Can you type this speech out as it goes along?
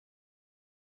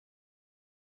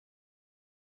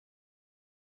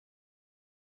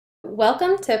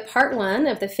Welcome to part one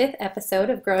of the 5th episode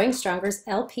of Growing Stronger's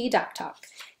LP Doc Talk.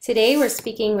 Today we're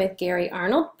speaking with Gary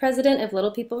Arnold, president of Little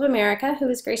People of America, who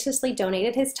has graciously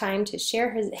donated his time to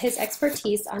share his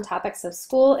expertise on topics of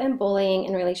school and bullying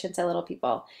in relation to little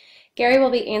people. Gary will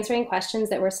be answering questions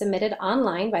that were submitted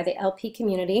online by the LP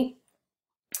community.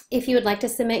 If you would like to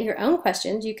submit your own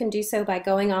questions, you can do so by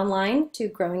going online to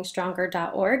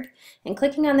growing.stronger.org and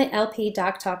clicking on the LP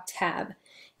Doc Talk tab.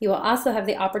 You will also have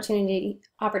the opportunity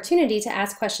to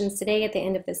ask questions today at the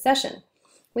end of this session.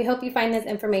 We hope you find this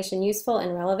information useful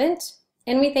and relevant,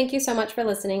 and we thank you so much for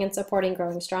listening and supporting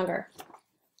Growing Stronger.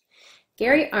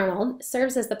 Gary Arnold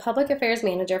serves as the Public Affairs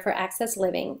Manager for Access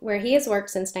Living, where he has worked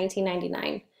since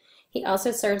 1999. He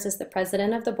also serves as the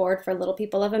President of the Board for Little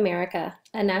People of America,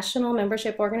 a national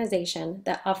membership organization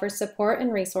that offers support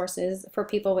and resources for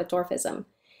people with dwarfism.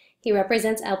 He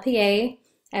represents LPA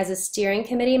as a steering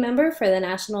committee member for the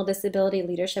National Disability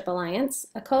Leadership Alliance,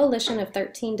 a coalition of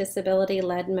 13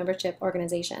 disability-led membership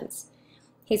organizations.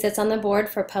 He sits on the board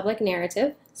for Public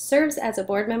Narrative, serves as a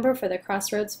board member for the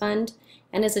Crossroads Fund,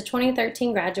 and is a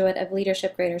 2013 graduate of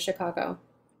Leadership Greater Chicago.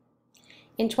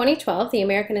 In 2012, the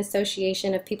American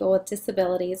Association of People with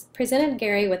Disabilities presented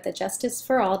Gary with the Justice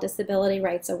for All Disability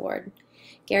Rights Award.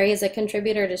 Gary is a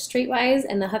contributor to Streetwise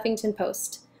and the Huffington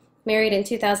Post. Married in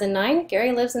 2009,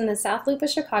 Gary lives in the South Loop of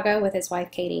Chicago with his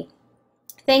wife, Katie.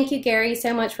 Thank you, Gary,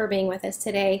 so much for being with us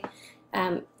today.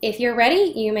 If you're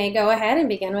ready, you may go ahead and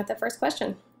begin with the first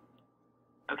question.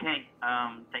 Okay.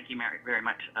 Thank you very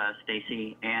much,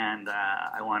 Stacy. And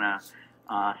I want to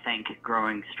thank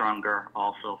Growing Stronger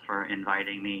also for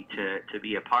inviting me to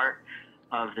be a part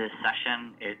of this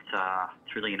session.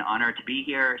 It's really an honor to be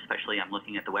here, especially I'm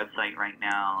looking at the website right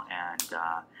now, and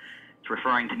it's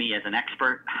referring to me as an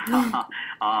expert.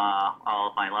 All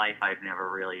of my life, I've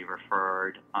never really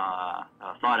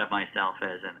thought of myself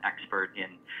as an expert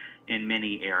in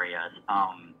many areas.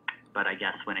 But I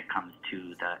guess when it comes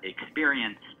to the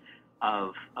experience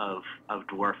of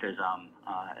dwarfism,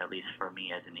 at least for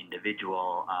me as an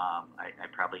individual, I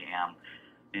probably am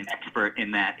an expert in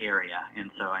that area.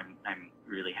 And so I'm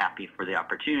really happy for the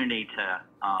opportunity to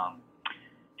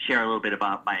share a little bit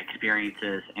about my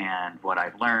experiences and what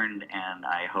I've learned, and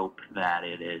I hope that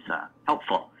it is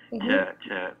helpful to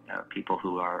people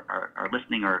who are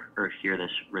listening or hear this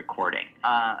recording.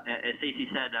 As Stacey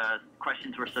said,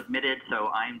 questions were submitted, so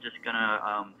I'm just going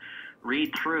to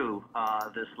read through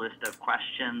this list of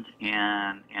questions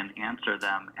and answer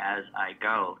them as I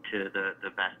go to the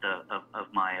best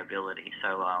of my ability.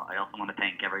 So I also want to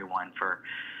thank everyone for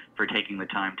taking the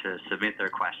time to submit their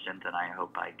questions, and I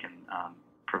hope I can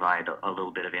provide a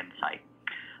little bit of insight.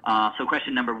 So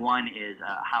question number one is,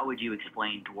 how would you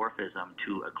explain dwarfism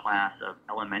to a class of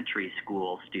elementary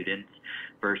school students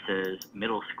versus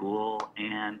middle school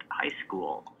and high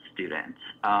school students?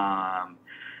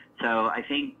 So I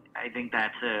think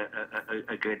that's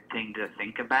a good thing to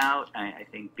think about. I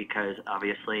think because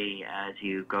obviously as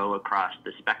you go across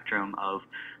the spectrum of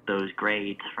those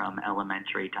grades from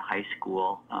elementary to high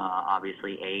school,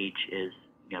 obviously age is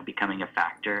becoming a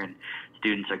factor, and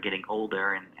students are getting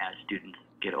older, and as students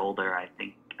get older, I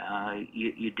think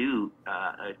you do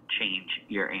change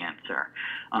your answer.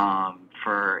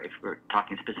 If we're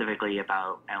talking specifically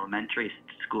about elementary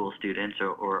school students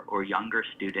or younger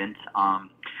students,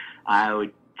 I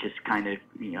would just kind of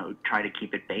try to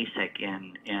keep it basic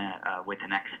with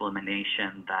an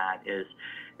explanation that is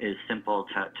simple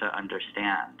to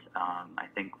understand. I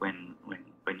think when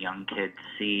young kids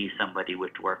see somebody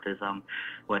with dwarfism,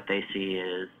 what they see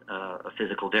is a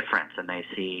physical difference, and they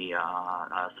see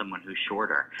someone who's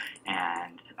shorter.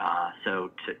 And so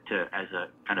as a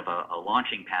kind of a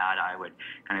launching pad, I would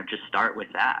kind of just start with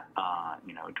that.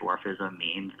 Dwarfism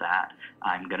means that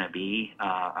I'm going to be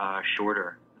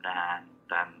shorter than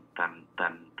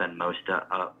most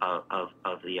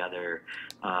of the other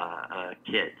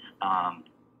kids.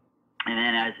 And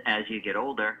then as you get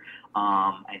older,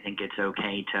 I think it's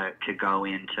okay to go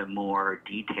into more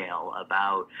detail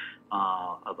about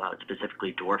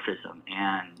specifically dwarfism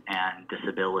and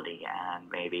disability, and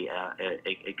maybe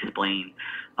explain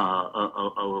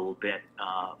a little bit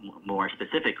more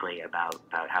specifically about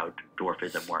how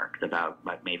dwarfism works, about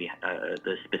maybe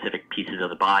the specific pieces of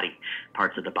the body,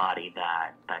 parts of the body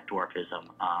that dwarfism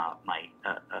might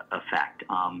affect.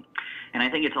 And I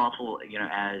think it's also,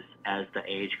 as the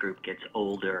age group gets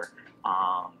older,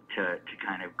 to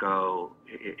kind of go,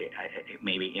 it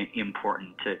may be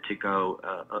important to go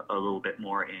a little bit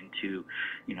more into,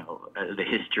 the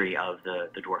history of the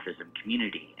dwarfism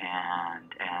community,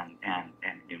 and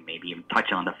maybe even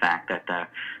touch on the fact that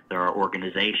there are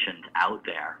organizations out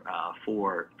there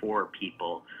for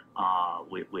people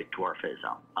with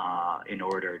dwarfism, in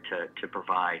order to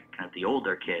provide kind of the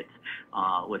older kids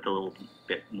with a little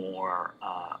bit more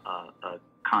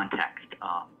context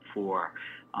for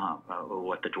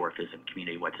what the dwarfism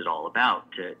community, what's it all about,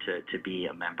 to be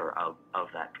a member of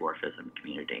that dwarfism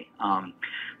community.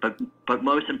 But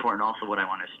most important, also, what I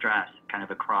want to stress, kind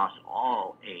of across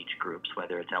all age groups,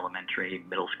 whether it's elementary,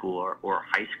 middle school, or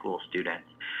high school students,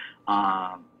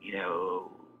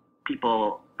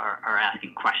 people are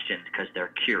asking questions because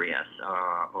they're curious,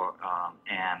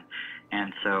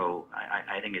 and so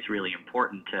I think it's really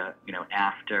important to,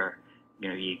 after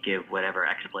you give whatever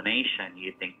explanation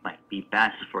you think might be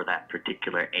best for that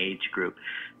particular age group,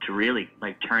 to really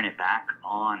turn it back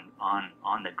on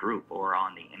the group or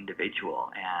on the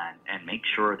individual, and make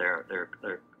sure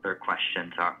their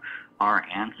questions are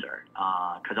answered,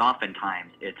 because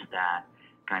oftentimes it's that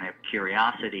kind of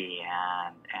curiosity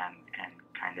and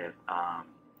kind of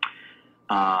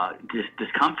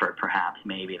discomfort, perhaps,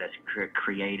 maybe, that's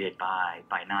created by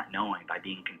not knowing, by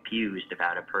being confused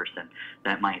about a person,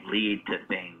 that might lead to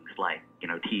things like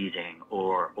teasing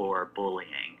or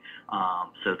bullying.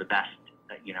 So the best,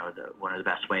 one of the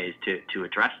best ways to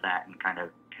address that, and kind of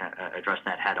address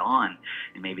that head on,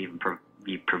 and maybe even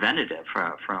be preventative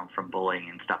from bullying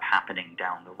and stuff happening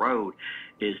down the road,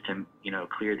 is to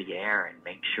clear the air and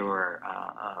make sure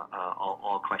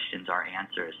all questions are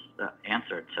answered,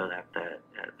 so that the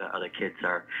other kids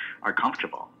are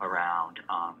comfortable around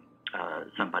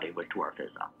somebody with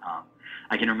dwarfism.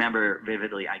 I can remember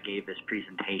vividly, I gave this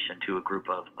presentation to a group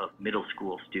of middle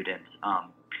school students.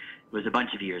 It was a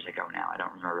bunch of years ago now. I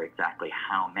don't remember exactly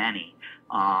how many.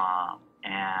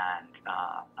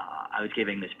 I was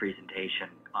giving this presentation,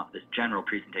 this general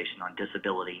presentation on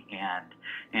disability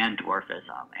and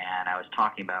dwarfism, and I was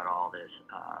talking about all this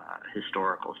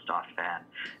historical stuff,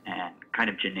 and kind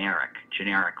of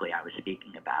generically I was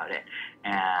speaking about it,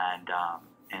 and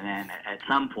then at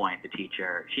some point the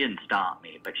teacher, she didn't stop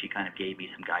me, but she kind of gave me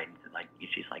some guidance,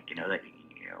 she's like,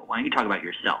 why don't you talk about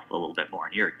yourself a little bit more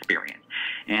and your experience?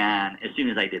 And as soon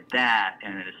as I did that,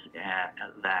 and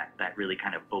that really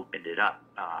kind of opened it up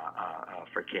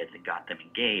for kids, and got them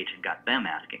engaged, and got them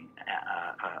asking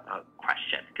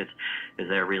questions, because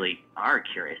they really are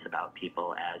curious about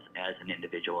people as an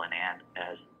individual, and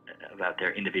as about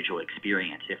their individual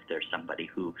experience, if there's somebody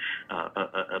who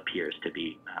appears to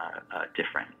be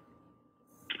different.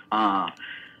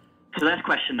 So that's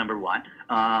question number one.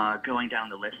 Going down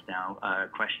the list now,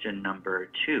 question number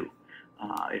two.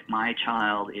 If my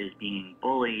child is being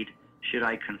bullied, should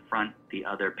I confront the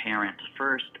other parents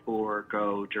first, or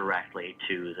go directly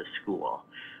to the school?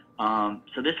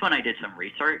 So this one I did some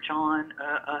research on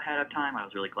ahead of time. I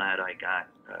was really glad I got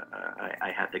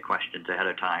I had the questions ahead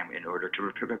of time in order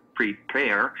to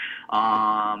prepare,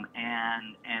 and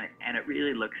it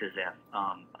really looks as if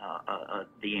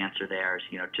the answer there is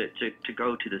to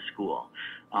go to the school,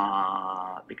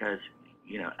 because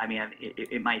I mean,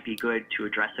 it might be good to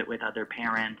address it with other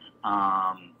parents,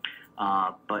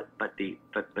 but the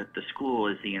school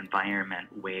is the environment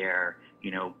where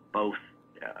both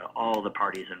all the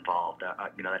parties involved,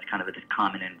 that's kind of a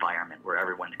common environment where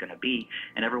everyone's going to be,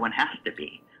 and everyone has to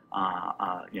be,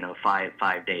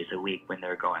 5 days a week when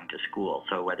they're going to school.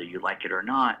 So whether you like it or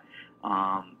not,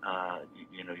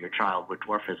 your child with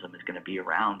dwarfism is going to be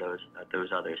around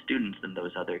those other students and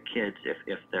those other kids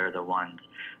if they're the ones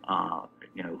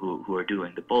who are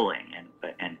doing the bullying,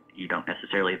 and you don't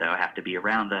necessarily, though, have to be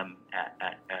around them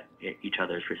at each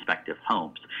other's respective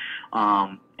homes.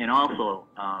 And also,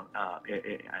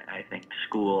 I think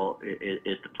school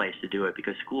is the place to do it,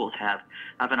 because schools have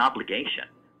an obligation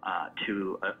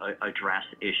to address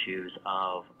issues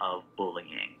of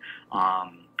bullying.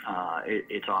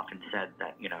 It's often said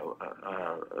that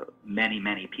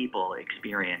many people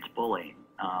experience bullying.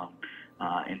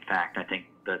 In fact, I think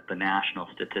that the national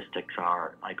statistics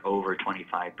are like over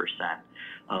 25%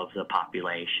 of the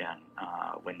population,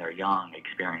 when they're young,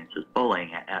 experiences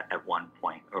bullying at one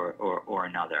point or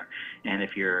another. And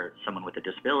if you're someone with a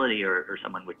disability or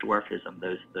someone with dwarfism,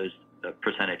 those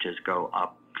percentages go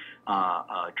up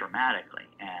dramatically.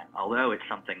 And although it's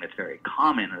something that's very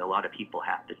common and a lot of people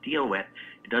have to deal with,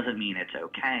 it doesn't mean it's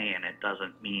okay, and it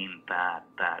doesn't mean that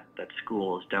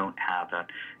schools don't have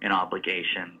an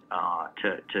obligation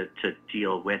to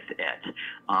deal with it.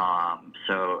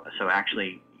 So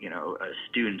actually,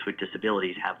 students with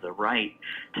disabilities have the right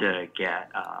to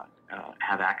get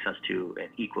have access to an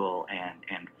equal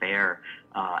and fair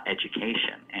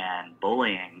education. And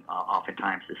bullying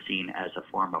oftentimes is seen as a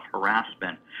form of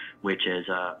harassment, which is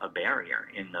a barrier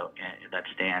that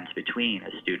stands between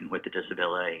a student with a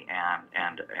disability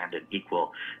and an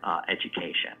equal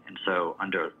education. And so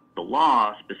under the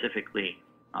law, specifically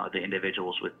the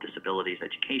Individuals with Disabilities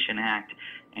Education Act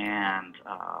and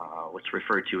what's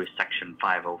referred to as Section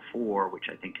 504, which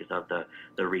I think is of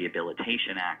the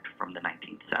Rehabilitation Act from the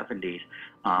 1970s,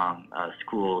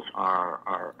 schools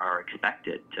are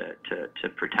expected to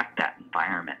protect that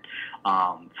environment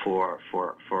for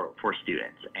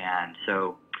students. And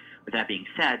so, with that being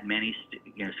said, many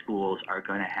schools are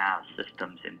going to have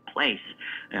systems in place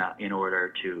in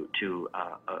order to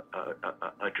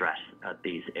address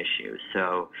these issues.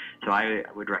 So I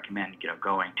would recommend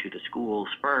going to the schools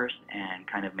first and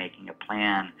kind of making a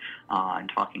plan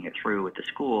and talking it through with the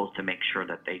schools to make sure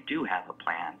that they do have a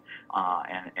plan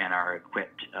and are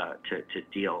equipped to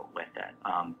deal with it.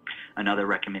 Another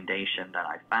recommendation that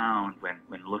I found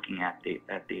when looking at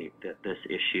this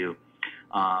issue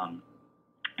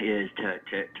is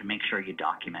to make sure you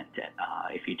document it.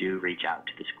 If you do reach out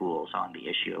to the schools on the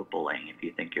issue of bullying, if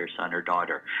you think your son or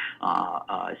daughter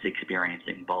is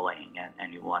experiencing bullying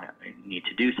and you need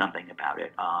to do something about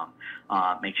it,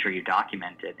 make sure you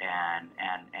document it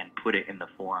and put it in the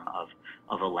form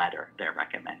of a letter they're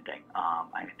recommending.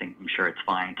 I'm sure it's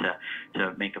fine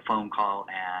to make a phone call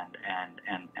and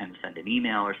send an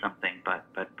email or something, but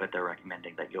they're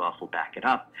recommending that you also back it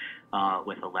up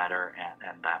with a letter,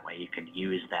 and that way you can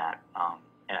use that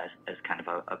as kind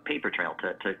of a paper trail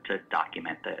to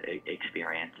document the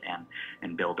experience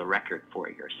and build a record for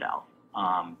yourself.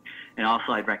 And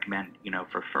also, I'd recommend,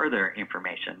 for further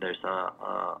information, there's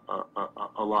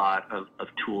a lot of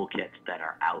toolkits that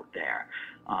are out there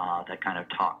that kind of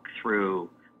talk through,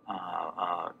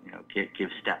 give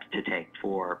steps to take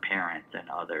for parents and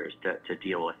others to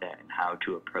deal with it and how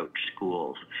to approach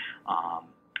schools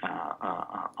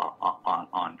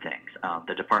on things.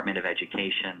 The Department of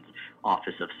Education's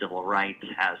Office of Civil Rights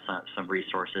has some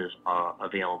resources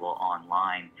available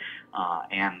online,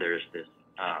 and there's this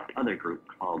other group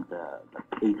called the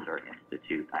PACER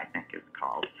Institute, I think it's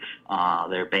called.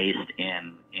 They're based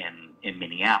in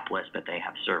Minneapolis, but they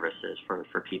have services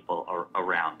for people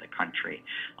around the country.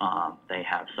 They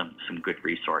have some good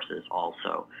resources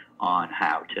also on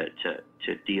how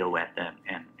to deal with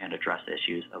and address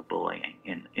issues of bullying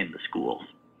in the schools.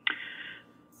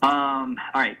 All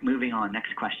right, moving on.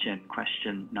 Next question.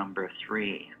 Question number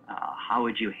 3. How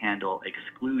would you handle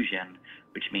exclusion,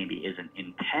 which maybe isn't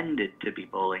intended to be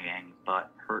bullying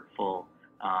but hurtful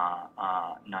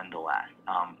nonetheless?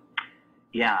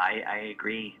 Yeah, I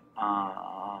agree.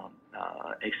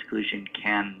 Exclusion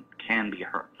can be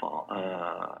hurtful,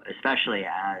 especially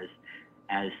as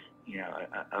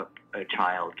a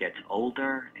child gets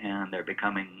older and they're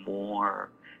becoming more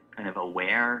kind of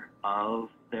aware of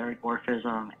their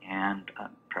dwarfism and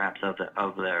perhaps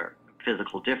of their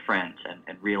physical difference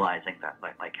and realizing that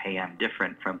like, hey, I'm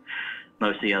different from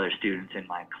most of the other students in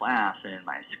my class and in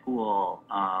my school.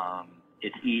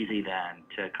 It's easy then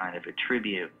to kind of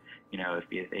attribute,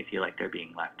 if they feel like they're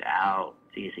being left out,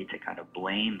 it's easy to kind of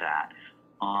blame that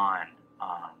on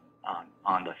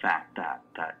the fact that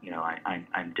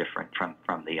I'm different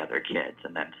from the other kids,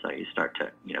 and then so you start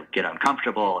to get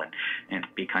uncomfortable and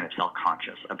be kind of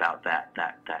self-conscious about that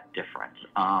difference.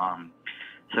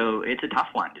 So it's a tough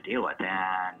one to deal with,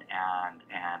 and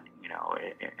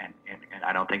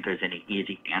I don't think there's any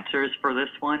easy answers for this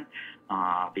one,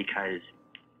 because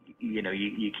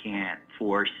you can't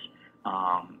force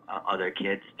other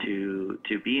kids to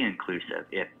be inclusive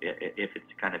if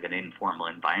it's kind of an informal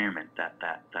environment that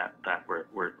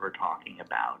we're talking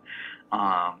about.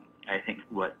 I think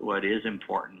what is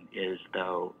important is,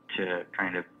 though, to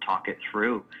kind of talk it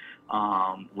through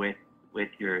with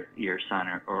your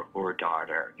son or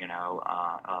daughter,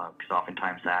 because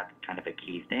oftentimes that's kind of a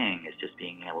key thing, is just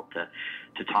being able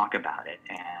to talk about it,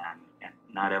 and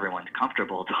not everyone's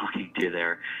comfortable talking to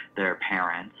their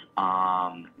parents,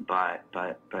 but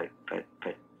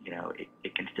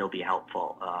it can still be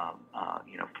helpful,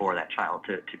 for that child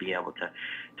to be able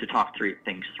to talk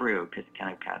things through, because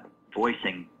kind of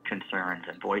voicing concerns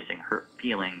and voicing hurt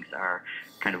feelings are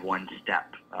kind of one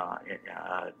step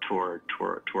toward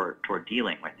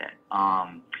dealing with it.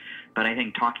 But I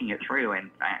think talking it through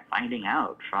and finding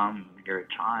out from your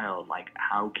child, like,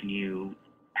 how can you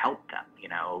help them?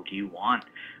 Do you want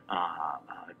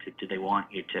do they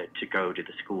want you to go to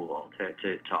the school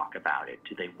to talk about it?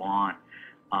 Do they want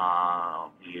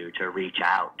you to reach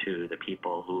out to the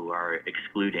people who are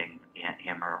excluding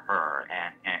him or her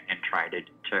and try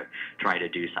to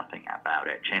do something about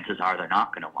it. Chances are they're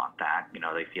not going to want that.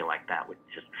 They feel like that would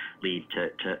just lead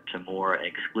to more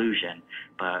exclusion.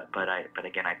 But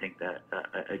again, I think that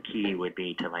a key would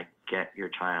be to get your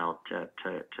child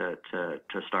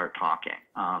to start talking.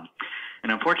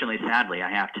 And unfortunately, sadly, I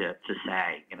have to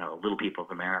say, Little People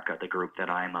of America, the group that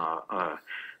I'm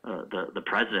the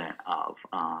president of,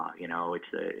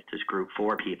 it's this group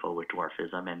for people with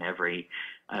dwarfism, and every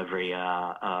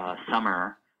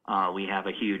summer we have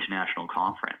a huge national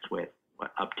conference with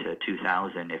up to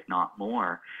 2,000, if not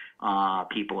more,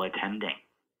 people attending.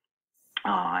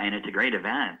 And it's a great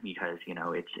event because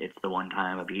it's the one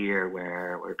time of year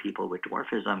where people with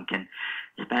dwarfism can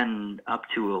spend up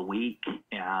to a week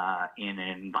in an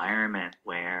environment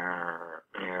where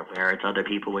it's other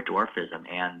people with dwarfism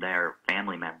and their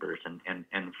family members and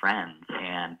friends,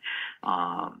 and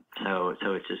so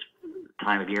it's just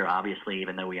time of year. Obviously,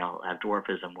 even though we all have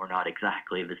dwarfism, we're not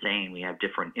exactly the same. We have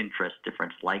different interests,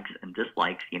 different likes and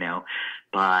dislikes,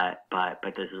 but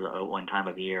this is one time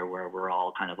of year where we're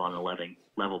all kind of on a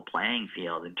level playing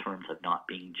field in terms of not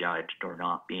being judged or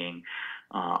not being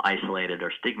isolated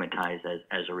or stigmatized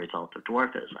as a result of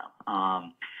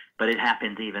dwarfism. But it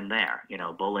happens even there.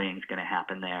 Bullying is going to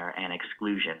happen there, and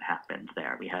exclusion happens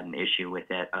there. We had an issue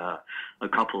with it a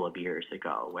couple of years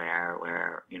ago, where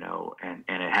and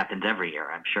it happens every year,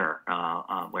 I'm sure,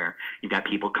 where you've got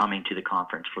people coming to the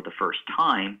conference for the first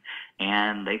time,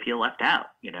 and they feel left out,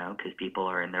 because people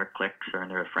are in their cliques or in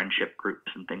their friendship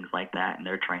groups and things like that, and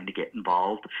they're trying to get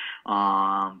involved,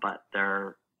 but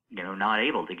they're not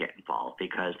able to get involved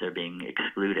because they're being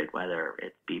excluded, whether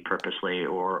it be purposely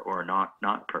or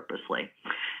not purposely,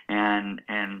 and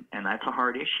that's a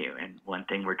hard issue. And one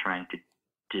thing we're trying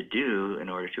to do in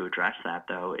order to address that,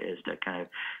 though, is to kind of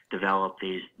develop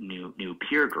these new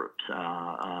peer groups,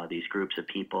 these groups of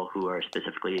people who are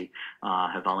specifically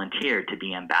have volunteered to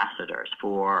be ambassadors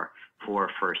for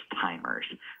first timers,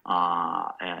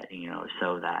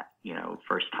 so that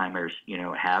first timers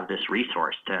have this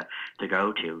resource to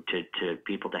go to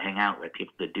people to hang out with,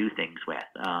 people to do things with,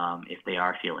 if they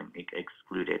are feeling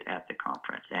excluded at the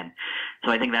conference. And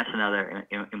so I think that's another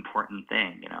important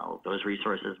thing. Those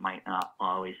resources might not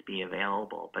always be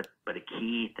available, but a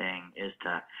key thing is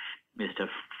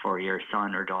for your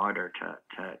son or daughter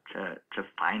to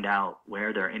find out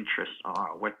where their interests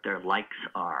are, what their likes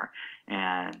are,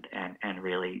 and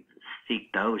really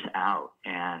seek those out.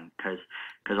 And because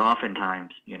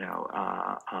oftentimes,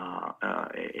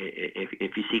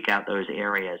 if you seek out those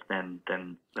areas, then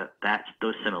that's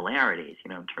those similarities,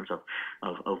 in terms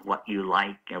of what you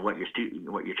like and what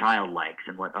your child likes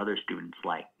and what other students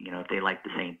like. If they like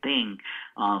the same thing,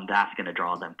 that's going to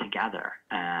draw them together,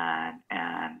 and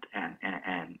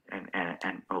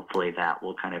hopefully that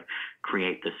will kind of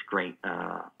create this great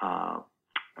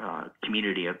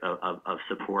community of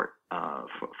support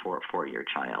for your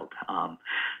child.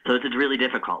 So it's a really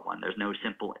difficult one. There's no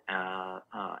simple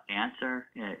answer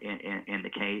in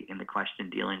the question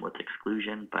dealing with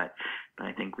exclusion, but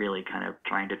I think really kind of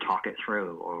trying to talk it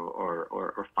through,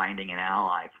 or finding an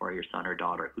ally for your son or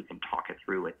daughter who can talk it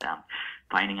through with them,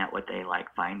 finding out what they like,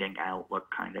 finding out what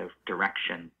kind of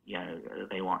direction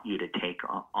they want you to take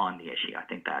on the issue. I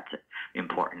think that's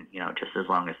important. Just as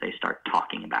long as they start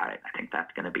talking about it, I think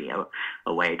that's going to be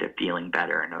a way to feeling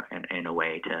better and a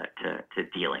way to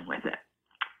dealing with it.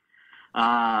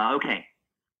 Okay.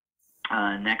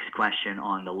 Next question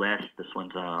on the list. This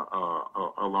one's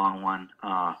a long one.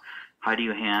 How do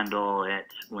you handle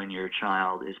it when your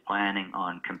child is planning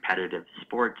on competitive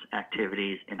sports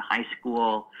activities in high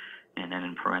school? And then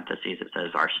in parentheses it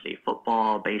says varsity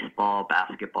football, baseball,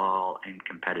 basketball, and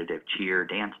competitive cheer,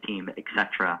 dance team,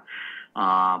 etc.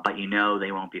 But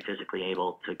they won't be physically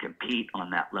able to compete on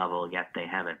that level, yet they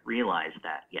haven't realized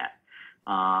that yet.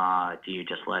 Do you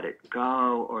just let it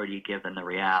go, or do you give them the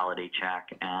reality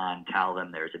check and tell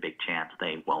them there's a big chance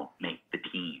they won't make the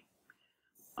team?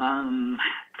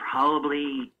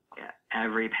 Probably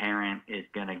every parent is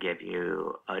going to give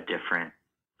you a different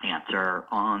answer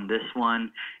on this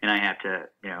one, and I have to,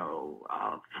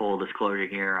 full disclosure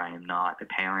here, I am not a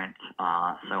parent,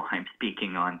 so I'm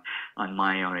speaking on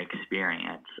my own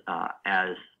experience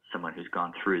as someone who's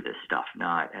gone through this stuff,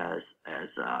 not as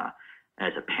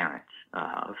a parent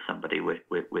of somebody with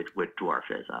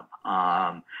dwarfism.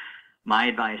 My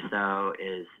advice, though,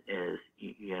 is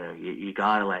you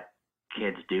gotta let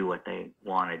kids do what they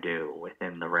want to do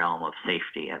within the realm of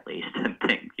safety, at least, and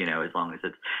things, as long as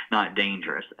it's not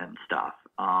dangerous and stuff.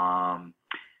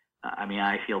 I mean,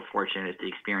 I feel fortunate. It's the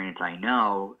experience I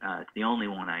know. It's the only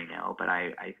one I know, but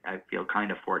I feel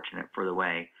kind of fortunate for the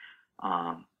way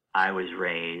I was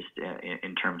raised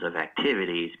in terms of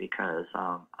activities, because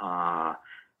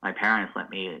my parents let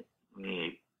me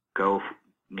go,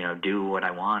 do what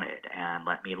I wanted and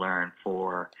let me learn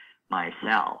for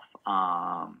myself.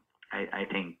 I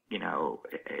think,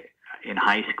 in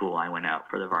high school, I went out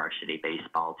for the varsity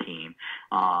baseball team,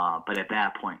 but at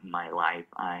that point in my life,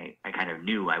 I kind of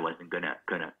knew I wasn't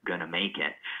gonna make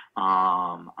it.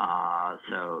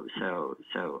 So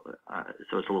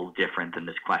it's a little different than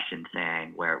this question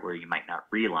saying where you might not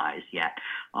realize yet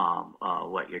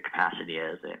what your capacity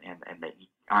is, and that you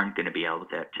aren't going to be able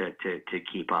to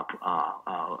keep up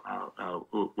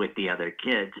with the other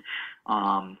kids.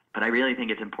 But I really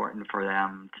think it's important for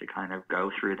them to kind of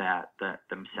go through that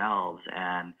themselves,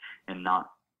 and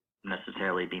not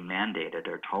necessarily be mandated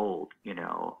or told,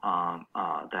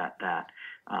 that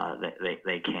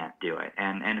they can't do it.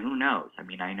 And who knows? I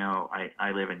mean, I know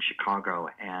I live in Chicago,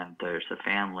 and there's a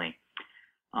family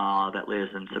that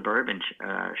lives in suburban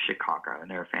Chicago,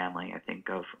 and they're a family, I think,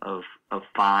 of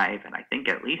 5, and I think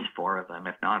at least 4 of them,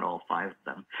 if not all 5 of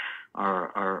them,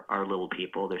 are little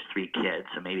people. There's 3 kids,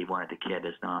 so maybe one of the kid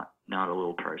is not a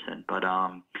little person, but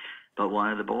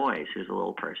one of the boys who's a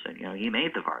little person, he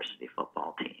made the varsity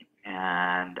football team,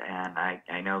 and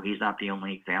I know he's not the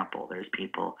only example. There's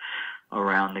people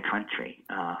around the country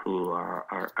who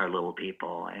are little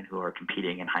people and who are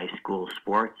competing in high school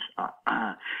sports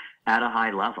at a high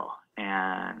level.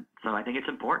 And so I think it's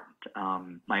important.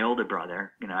 My older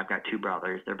brother, I've got 2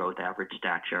 brothers. They're both average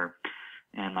stature,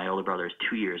 and my older brother is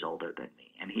 2 years older than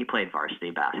me, and he played varsity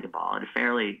basketball at a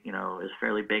fairly, it was a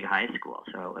fairly big high school.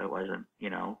 So it wasn't, you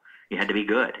had to be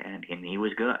good, and he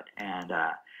was good. And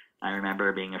I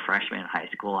remember being a freshman in high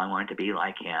school, I wanted to be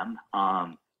like him.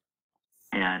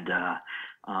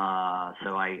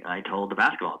 So I told the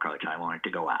basketball coach I wanted to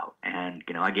go out, and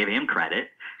I gave him credit,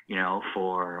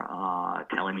 for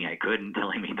telling me I couldn't,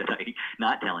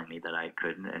 not telling me that I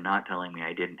couldn't, and not telling me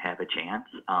I didn't have a chance.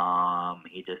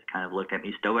 He just kind of looked at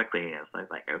me stoically. I was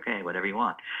like, okay, whatever you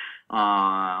want.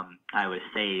 I was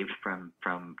saved from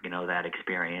that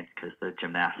experience, because the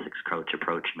gymnastics coach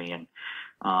approached me and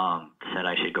said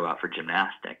I should go out for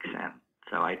gymnastics. And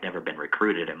so I'd never been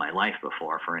recruited in my life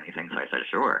before for anything, so I said,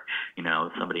 sure.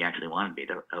 Somebody actually wanted me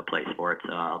to play sports,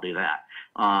 so I'll do that.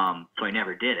 So I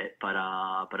never did it, but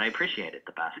I appreciated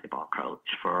the basketball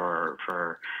coach for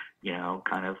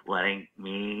kind of letting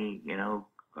me,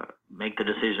 make the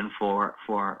decision for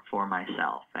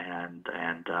myself, and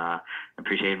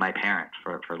appreciated my parents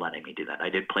for letting me do that. I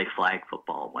did play flag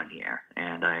football one year,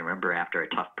 and I remember after a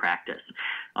tough practice,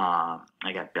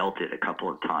 I got belted a couple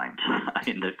of times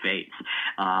in the face,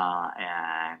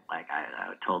 and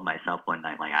I told myself one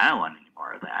night, I don't want any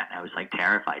more of that. And I was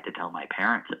terrified to tell my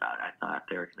parents about it. I thought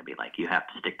they were going to be like, you have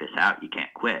to stick this out, you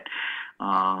can't quit.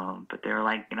 But they were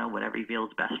like, whatever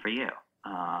feels best for you.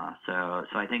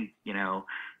 So I think,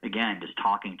 again, just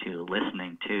talking to,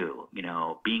 listening to,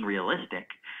 being realistic,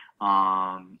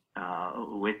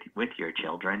 with your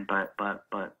children, but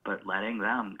letting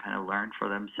them kind of learn for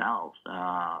themselves,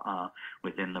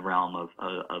 within the realm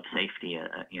of safety, and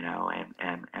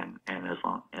as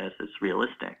long as it's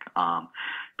realistic.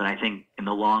 But I think in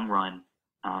the long run,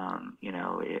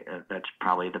 that's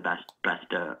probably the best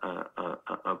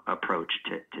approach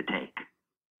to take.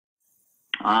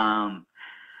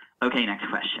 Okay, next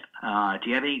question. Do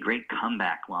you have any great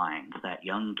comeback lines that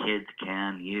young kids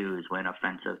can use when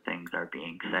offensive things are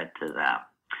being said to them?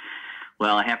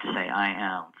 Well, I have to say I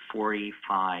am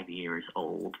 45 years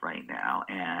old right now,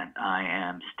 and I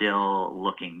am still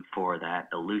looking for that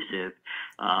elusive,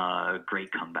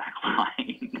 great comeback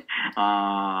line.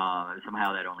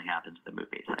 Somehow that only happens in the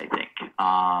movies, I think.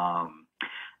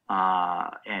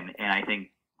 And I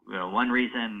think, one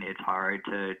reason it's hard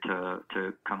to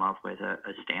come up with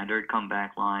a standard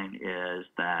comeback line is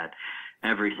that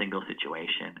every single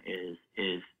situation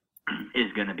is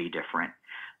going to be different.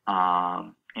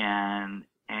 And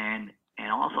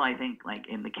also I think,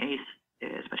 in the case,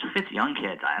 especially if it's young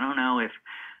kids, I don't know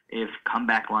if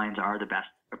comeback lines are the best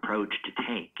approach to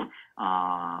take.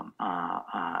 I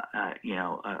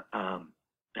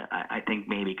think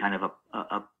maybe kind of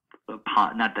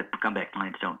not that comeback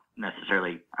lines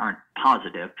aren't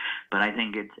positive, but I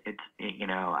think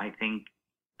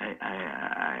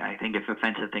I think if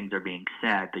offensive things are being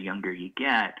said, the younger you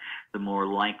get, the more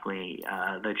likely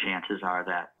the chances are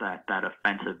that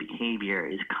offensive behavior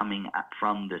is coming up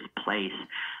from this place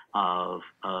of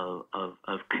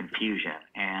confusion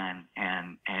and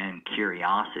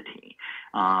curiosity,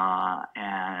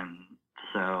 and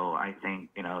So I think,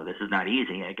 this is not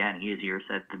easy. Again, easier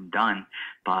said than done.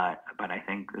 But I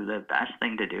think the best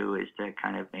thing to do is to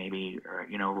kind of maybe,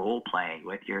 role play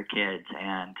with your kids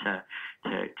and to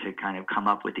kind of come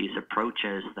up with these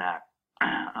approaches that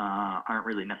aren't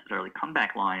really necessarily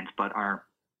comeback lines, but are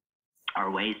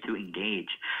ways to engage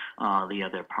the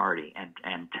other party and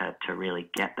to really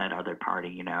get that other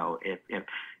party, if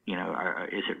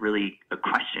is it really a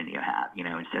question you have?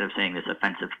 Instead of saying this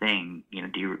offensive thing,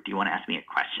 do you want to ask me a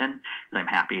question? Because I'm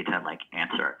happy to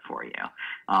answer it for you.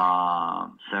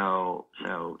 So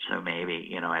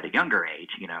maybe at a younger age,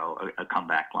 a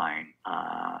comeback line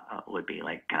would be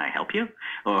like, "Can I help you?"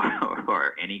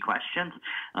 or any questions,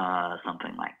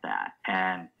 something like that.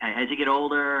 And as you get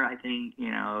older, I think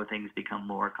things become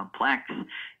more complex,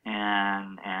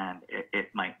 and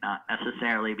it might not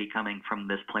necessarily be coming from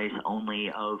this place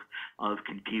only of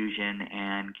confusion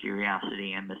and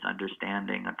curiosity and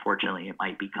misunderstanding. Unfortunately, it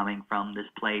might be coming from this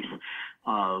place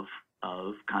of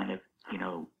kind of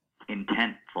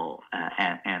intentful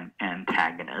and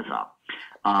antagonism.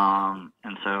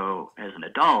 And so as an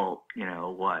adult,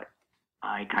 what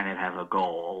I kind of have a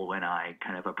goal when I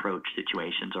kind of approach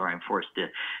situations, or I'm forced to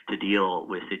deal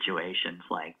with situations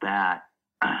like that.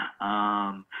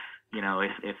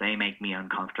 If they make me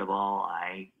uncomfortable,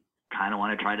 I kind of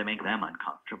want to try to make them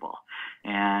uncomfortable.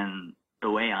 And the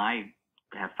way I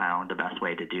have found the best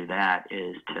way to do that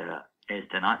is to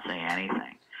not say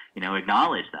anything.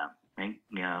 Acknowledge them.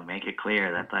 Make it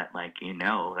clear that that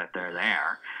they're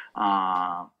there,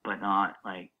 but not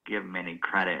give them any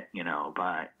credit,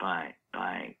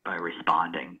 by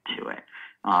responding to it.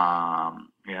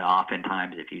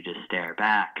 Oftentimes if you just stare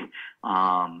back,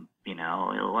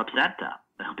 it'll upset them.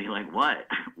 They'll be like, what,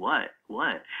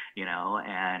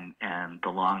 and the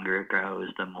longer it goes,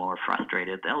 the more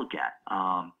frustrated they'll get.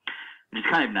 It's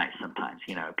kind of nice sometimes,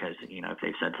 because, if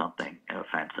they've said something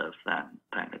offensive, then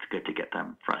it's good to get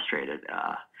them frustrated,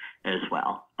 as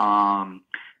well.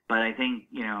 But I think,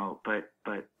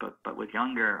 but with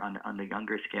younger, on the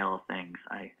younger scale of things,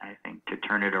 I think to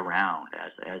turn it around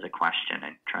as a question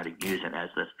and try to use it as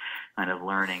this kind of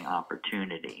learning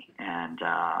opportunity. And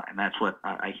that's what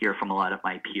I hear from a lot of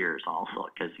my peers also,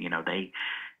 because, they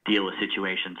deal with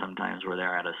situations sometimes where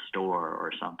they're at a store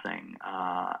or something,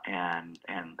 and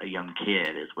a young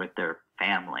kid is with their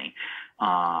family,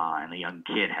 and the young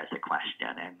kid has a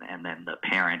question, and then the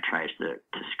parent tries to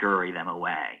scurry them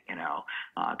away,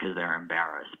 because they're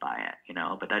embarrassed by it,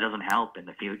 but that doesn't help in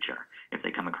the future if they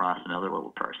come across another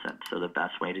little person. So the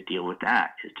best way to deal with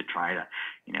that is to try to,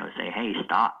 say, "Hey,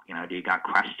 stop, do you got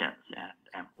questions?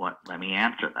 And let me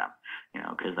answer them,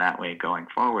 because that way going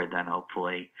forward, then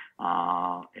hopefully,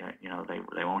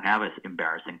 they won't have an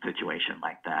embarrassing situation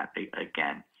like that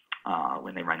again,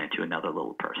 when they run into another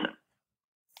little person."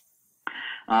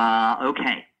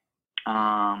 Okay.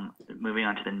 Moving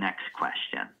on to the next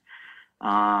question.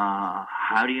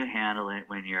 How do you handle it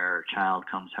when your child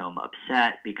comes home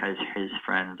upset because his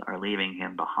friends are leaving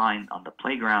him behind on the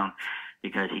playground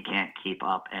because he can't keep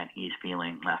up and he's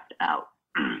feeling left out?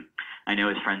 I know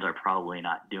his friends are probably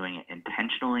not doing it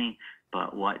intentionally,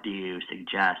 but what do you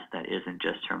suggest that isn't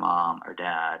just her mom or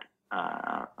dad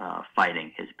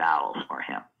fighting his battles for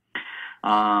him?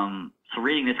 So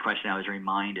reading this question, I was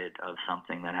reminded of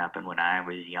something that happened when I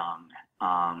was young.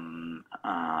 When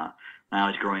I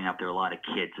was growing up, there were a lot of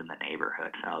kids in the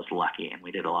neighborhood, so I was lucky, and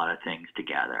we did a lot of things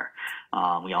together.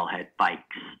 We all had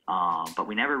bikes, but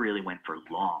we never really went for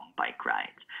long bike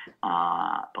rides.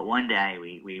 But one day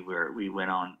we went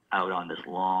out on this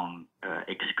long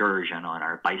excursion on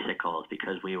our bicycles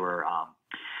because we were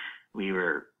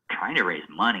trying to raise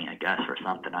money, I guess, for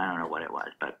something. I don't know what it was,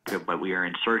 but we were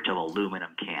in search of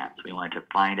aluminum cans. We wanted to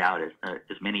find out as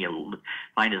many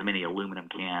aluminum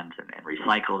cans and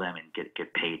recycle them and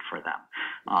get paid for them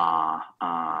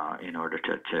in order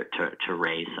to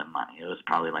raise some money. It was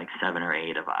probably like 7 or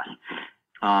 8 of us,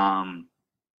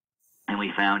 and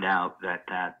we found out that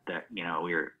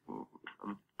we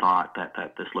thought that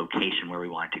this location where we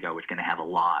wanted to go was going to have a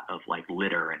lot of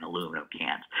litter and aluminum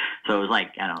cans. So it was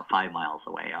 5 miles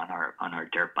away on our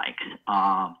dirt bikes.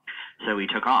 So we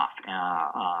took off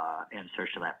in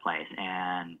search of that place,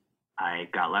 and I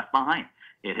got left behind.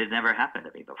 It had never happened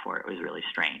to me before. It was really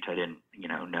strange. I didn't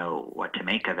know what to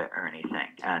make of it or anything.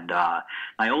 And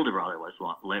my older brother was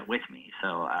with me,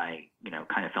 so I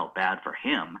kind of felt bad for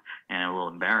him and a little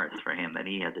embarrassed for him that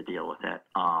he had to deal with it.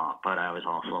 But I was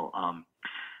also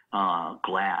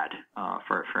glad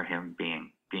for him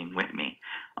being with me.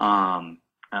 And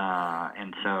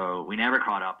so we never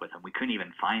caught up with them. We couldn't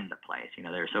even find the place. They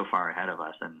were so far ahead of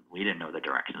us, and we didn't know the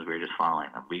directions. We were just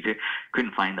following them. We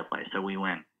couldn't find the place, so we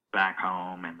went back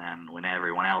home, and then whenever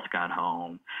else got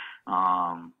home.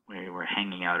 We were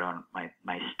hanging out on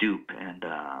my stoop, and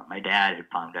my dad had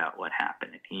found out what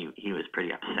happened, and he was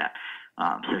pretty upset.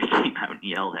 So he came out and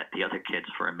yelled at the other kids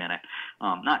for a minute.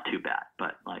 Not too bad,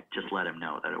 but like just let him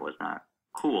know that it was not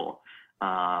cool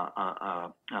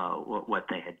what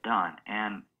they had done.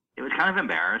 And it was kind of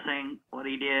embarrassing what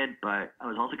he did, but I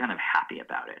was also kind of happy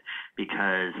about it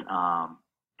because I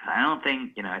don't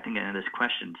think, I think this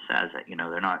question says that,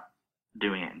 they're not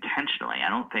doing it intentionally. I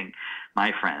don't think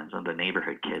my friends or the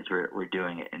neighborhood kids were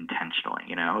doing it intentionally.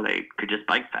 They could just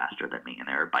bike faster than me, and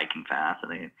they were biking fast,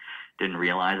 and they didn't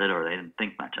realize it, or they didn't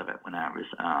think much of it when I was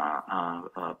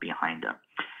behind them.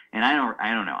 And I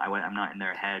don't know. I'm not in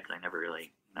their heads. I never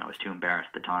really. I was too embarrassed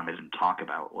at the time. I didn't talk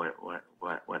about what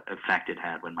effect it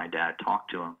had when my dad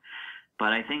talked to him.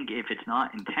 But I think if it's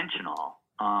not intentional,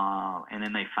 and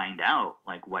then they find out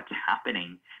like what's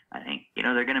happening, I think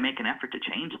they're going to make an effort to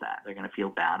change that. They're going to feel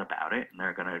bad about it, and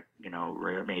they're going to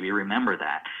maybe remember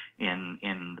that in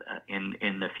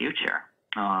the future.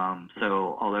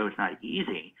 So although it's not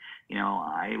easy,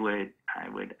 I would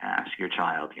ask your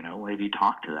child, have you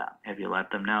talked to them? Have you let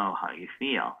them know how you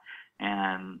feel?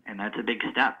 And that's a big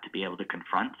step to be able to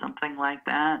confront something like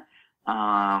that.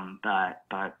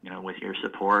 But with your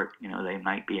support, they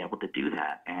might be able to do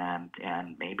that. And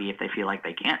maybe if they feel like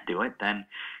they can't do it, then,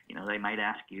 they might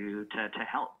ask you to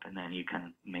help. And then you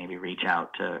can maybe reach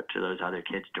out to those other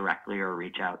kids directly, or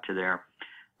reach out to their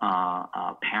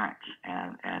parents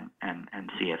and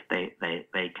see if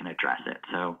they can address it.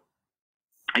 So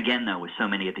again, though, with so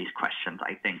many of these questions,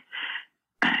 I think,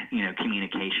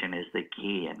 communication is the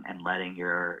key, and letting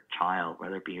your child,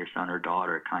 whether it be your son or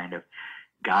daughter, kind of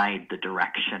guide the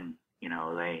direction,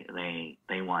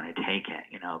 they want to take it,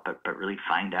 but really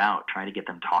find out, try to get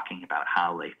them talking about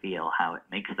how they feel, how it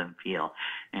makes them feel,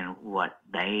 and what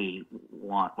they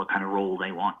want, what kind of role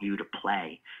they want you to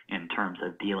play in terms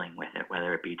of dealing with it,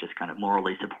 whether it be just kind of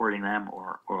morally supporting them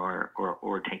or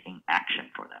taking action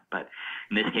for them. But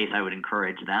in this case, I would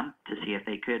encourage them to see if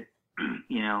they could,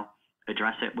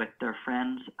 address it with their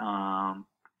friends,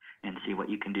 and see what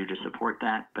you can do to support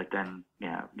that. But then,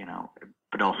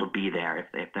 but also be there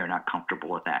if they're not comfortable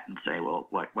with that, and say, well,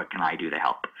 what can I do to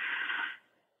help?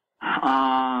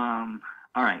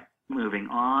 All right, moving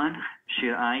on.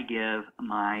 Should I give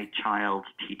my child's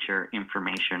teacher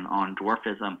information on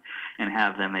dwarfism and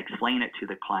have them explain it to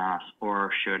the class,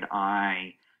 or should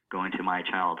I go into my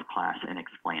child's class and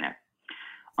explain it?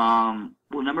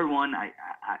 Well, number one,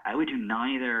 I would do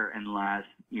neither unless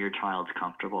your child's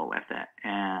comfortable with it.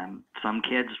 And some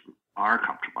kids are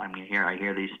comfortable. I mean, I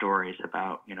hear these stories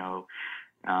about,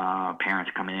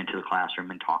 parents coming into the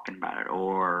classroom and talking about it,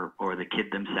 or the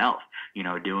kid themselves,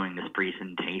 doing this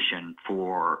presentation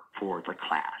for the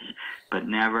class, but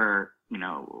never,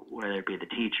 whether it be the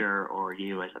teacher or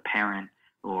you as a parent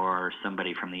or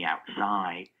somebody from the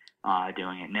outside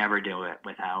doing it, never do it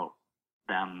without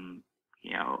them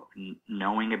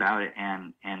knowing about it,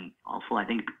 and also I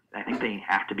think they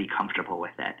have to be comfortable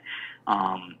with it.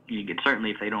 You can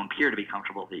certainly, if they don't appear to be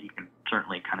comfortable, that you can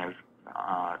certainly kind of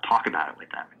talk about it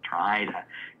with them and try to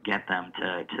get them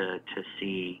to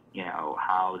see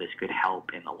how this could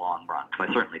help in the long run. So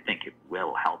I certainly think it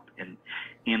will help in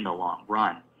the long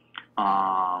run.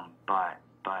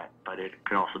 But it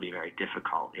could also be very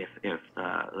difficult if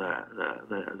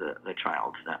the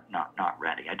child's not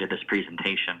ready. I did this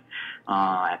presentation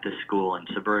at this school in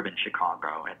suburban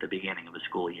Chicago at the beginning of the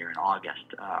school year in August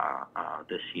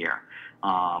this year,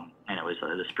 and it was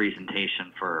this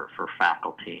presentation for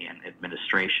faculty and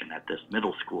administration at this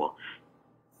middle school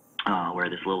where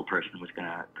this little person was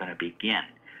gonna begin.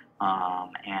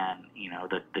 And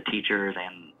the teachers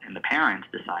and the parents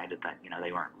decided that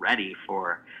they weren't ready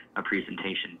for a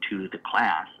presentation to the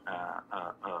class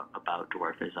about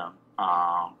dwarfism,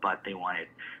 but they wanted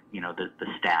the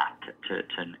staff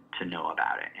to know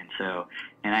about it. And so,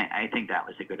 and I think that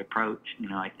was a good approach.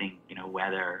 I think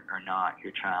whether or not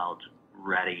your child's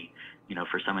ready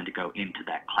for someone to go into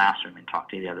that classroom and talk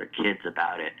to the other kids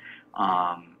about it,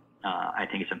 I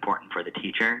think it's important for the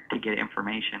teacher to get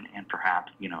information, and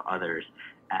perhaps others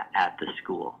at the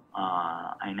school.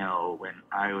 I know when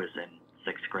I was in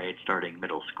 6th grade, starting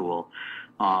middle school,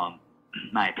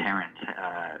 my parents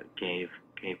gave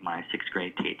my 6th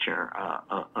grade teacher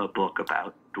a book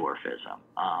about dwarfism,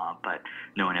 but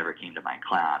no one ever came to my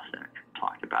class and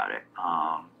talked about it.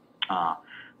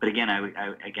 But again,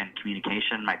 again,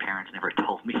 communication. My parents never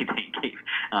told me they gave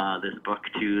this book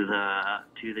to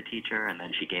the teacher, and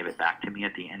then she gave it back to me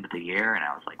at the end of the year, and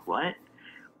I was like, "What?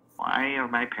 Why are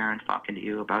my parents talking to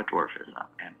you about dwarfism?"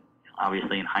 And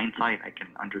Obviously, in hindsight, I can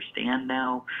understand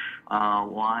now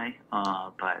why,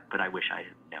 but I wish I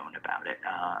had known about it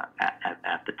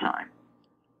at the time.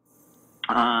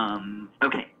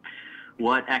 Okay,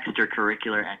 what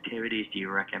extracurricular activities do you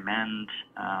recommend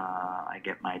I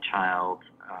get my child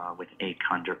with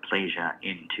achondroplasia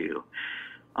into?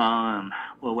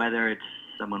 Well, whether it's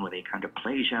someone with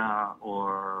achondroplasia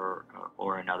or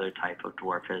another type of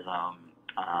dwarfism,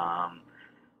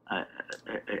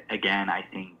 again, I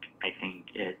think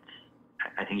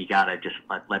you gotta just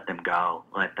let them go,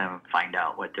 let them find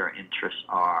out what their interests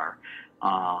are,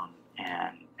 and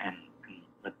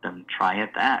let them try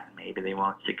at that. Maybe they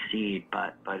won't succeed,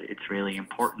 but it's really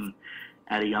important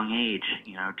at a young age,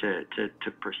 you know,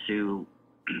 to pursue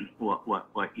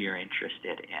what you're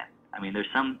interested in. I mean, there's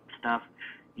some stuff,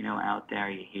 you know, out there.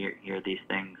 You hear these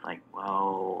things like,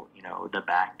 well, you know, the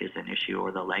back is an issue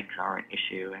or the legs are an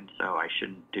issue, and so I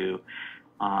shouldn't do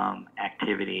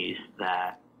activities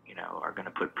that, you know, are going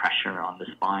to put pressure on the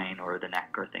spine or the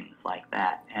neck or things like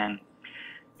that. And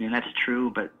I mean, that's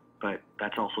true, but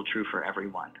that's also true for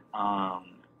everyone.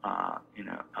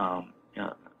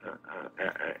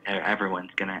 Everyone's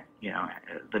gonna, you know,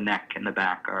 the neck and the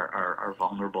back are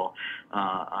vulnerable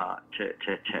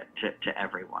to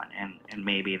everyone, and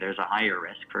maybe there's a higher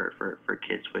risk for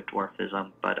kids with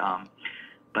dwarfism, but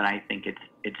I think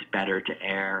it's better to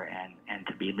err and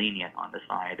to be lenient on the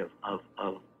side of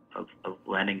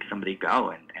letting somebody go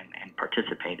and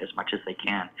participate as much as they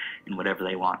can in whatever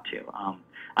they want to.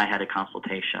 I had a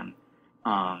consultation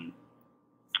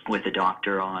with a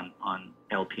doctor on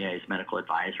LPA's medical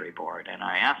advisory board, and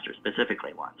I asked her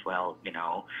specifically once, well, you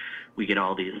know, we get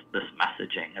all this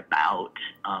messaging about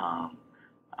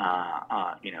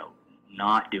you know,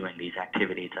 not doing these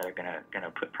activities that are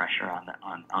gonna put pressure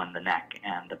on the neck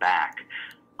and the back,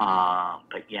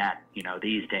 but yet, you know,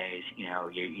 these days, you know,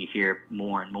 you hear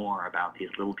more and more about these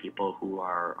little people who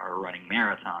are running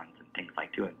marathons and things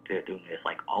like doing this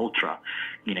like ultra,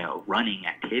 you know, running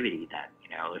activity that, you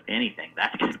know, if anything,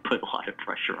 that's going to put a lot of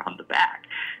pressure on the back.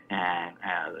 And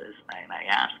I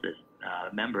asked this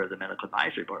member of the medical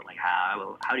advisory board, like,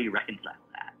 how do you reconcile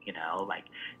that? You know, like,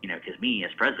 you know, because me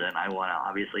as president, I want to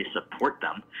obviously support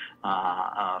them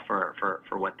for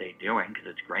what they're doing, because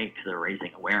it's great, because they're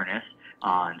raising awareness.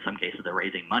 In some cases, they're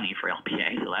raising money for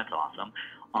LPA, so that's awesome.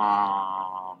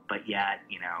 But yet,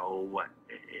 you know, what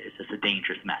is just a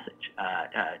dangerous message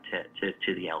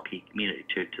to the LP community,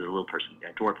 to the little person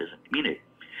dwarfism community.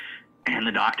 And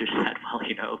the doctor said, well,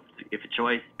 you know, if a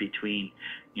choice between,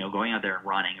 you know, going out there and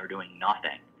running or doing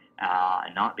nothing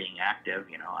and not being active,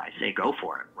 you know, I say go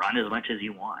for it. Run as much as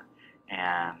you want.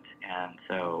 And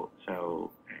so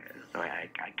I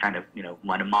kind of, you know,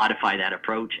 want to modify that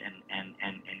approach and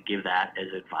give that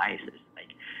as advice. It's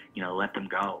like, you know, let them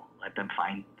go, let them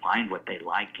find what they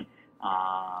like,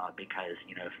 because,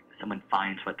 you know, if someone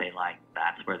finds what they like,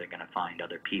 that's where they're going to find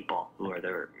other people who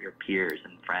are your peers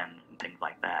and friends and things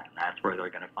like that, and that's where they're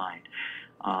going to find,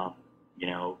 you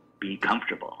know, be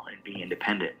comfortable and be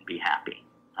independent and be happy.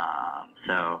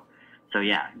 So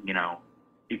yeah, you know,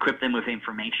 equip them with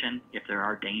information if there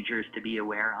are dangers to be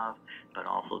aware of, but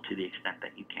also to the extent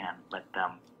that you can, let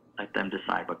them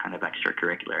decide what kind of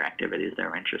extracurricular activities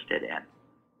they're interested in.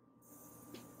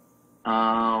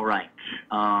 All right,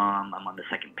 I'm on the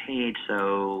second page,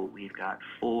 so we've got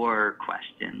 4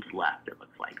 questions left, it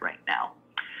looks like, right now.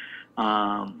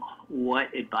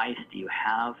 What advice do you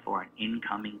have for an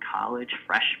incoming college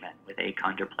freshman with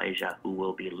achondroplasia who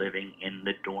will be living in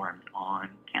the dorms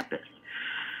on campus?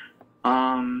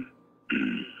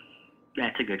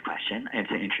 That's a good question. It's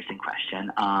an interesting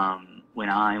question. When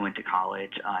I went to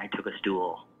college, I took a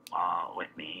stool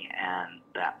with me, and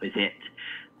that was it.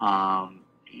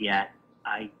 Yet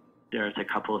there's a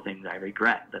couple of things I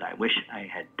regret that I wish I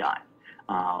had done.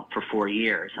 For 4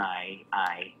 years, I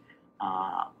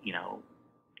you know,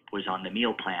 was on the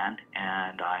meal plan,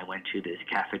 and I went to this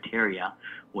cafeteria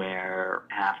where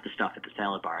half the stuff at the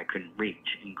salad bar I couldn't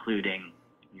reach, including,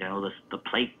 you know, the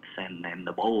plates and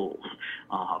the bowls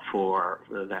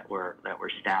that were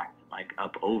stacked like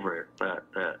up over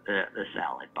the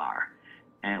salad bar.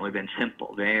 And it would have been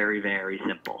simple, very, very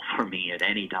simple for me at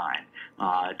any time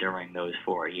during those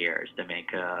 4 years to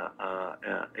make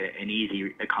an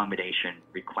easy accommodation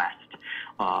request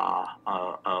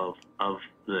of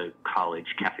the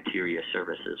college cafeteria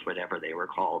services, whatever they were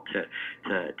called, to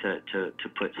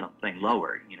put something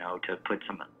lower, you know, to put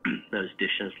some of those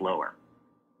dishes lower.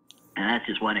 And that's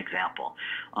just one example,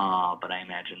 but I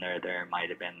imagine there might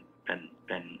have been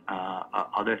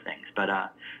other things. But I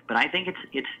think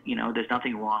it's there's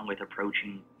nothing wrong with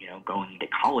approaching going to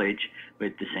college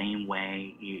with the same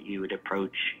way you would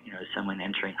approach someone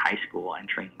entering high school,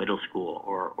 entering middle school,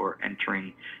 or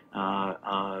entering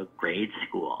grade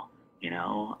school.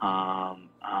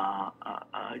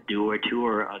 Do a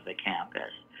tour of the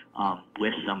campus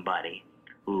with somebody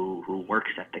who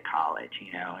works at the college,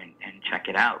 and check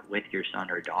it out with your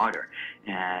son or daughter,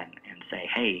 and say,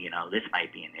 hey, this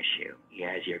might be an issue.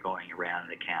 As you're going around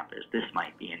the campus, this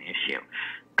might be an issue,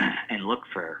 and look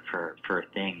for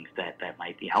things that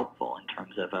might be helpful in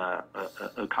terms of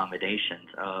accommodations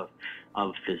of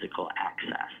physical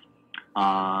access.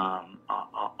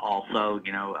 Also,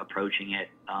 approaching it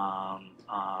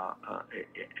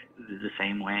the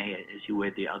same way as you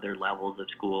would the other levels of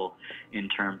school in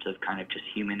terms of kind of just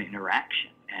human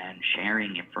interaction and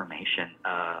sharing information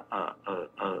about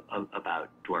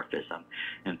dwarfism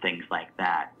and things like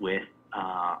that with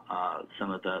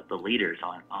some of the leaders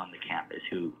on the campus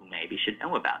who maybe should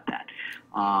know about that.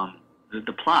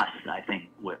 The plus, I think,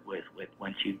 with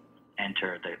once you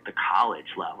enter the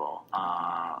college level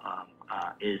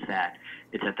is that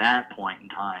it's at that point in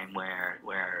time where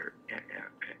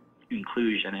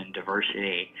inclusion and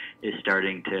diversity is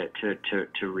starting to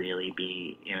really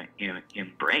be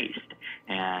embraced.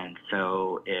 And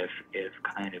so if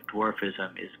kind of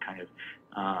dwarfism is kind of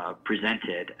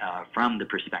presented from the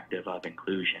perspective of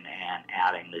inclusion and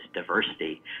adding this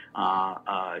diversity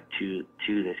to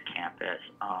this campus,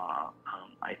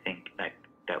 I think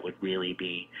that would really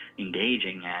be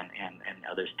engaging, and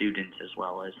other students as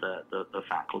well as the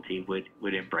faculty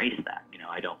would embrace that.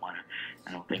 I don't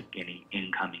think any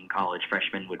incoming college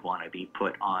freshman would want to be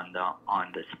put on the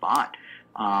spot.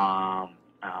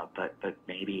 But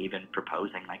maybe even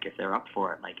proposing, like, if they're up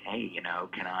for it, like, hey,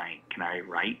 can I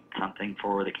write something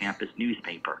for the campus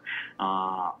newspaper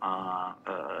about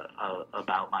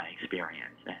my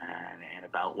experience and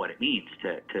about what it means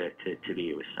to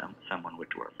be with someone with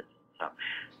dwarfism.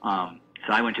 So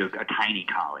I went to a tiny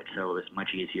college, so it was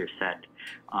much easier said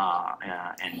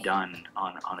and done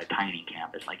on a tiny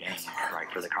campus, like anyone could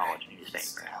write for the college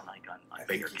newspaper. Like on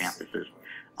bigger campuses,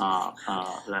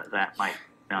 that might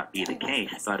not be the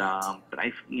case. But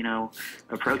I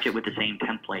approach it with the same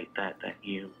template that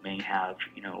you may have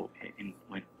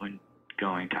when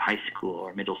going to high school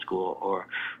or middle school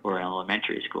or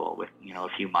elementary school. With a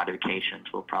few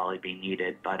modifications will probably be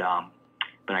needed, but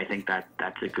I think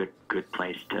that's a good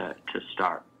place to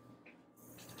start.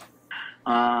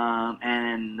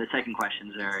 And the next question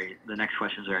is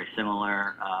very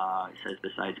similar. It says,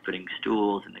 besides putting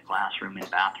stools in the classroom and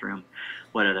bathroom,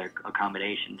 what other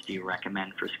accommodations do you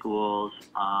recommend for schools?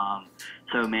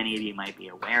 So many of you might be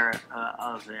aware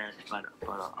of this, but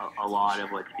a lot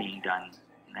of what's being done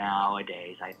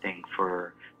nowadays, I think,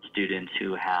 for students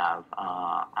who have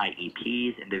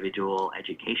IEPs, individual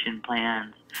education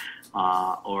plans,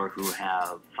 or who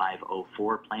have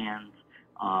 504 plans.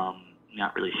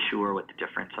 Not really sure what the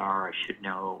difference are. I should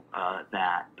know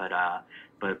that, but I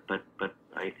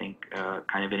think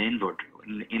kind of an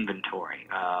inventory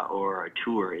or a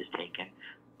tour is taken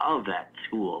of that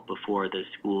school before the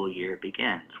school year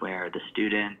begins, where the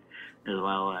student, as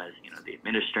well as the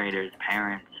administrators,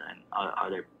 parents, and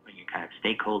other kind of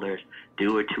stakeholders,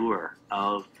 do a tour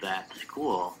of that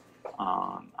school,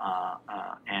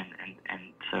 and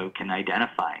so can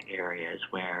identify areas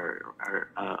where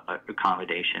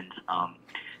accommodations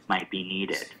might be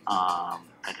needed.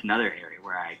 That's another area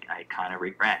where I kind of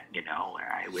regret,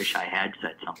 where I wish I had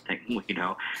said something.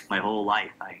 My whole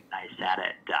life I sat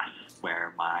at desks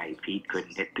where my feet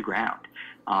couldn't hit the ground.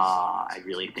 I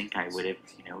really think I would have,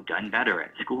 done better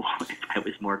at school if I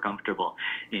was more comfortable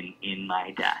in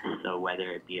my desk. So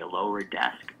whether it be a lower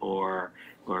desk or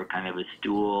kind of a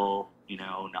stool,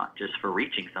 not just for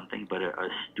reaching something, but a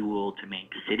stool to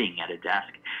make sitting at a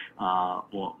desk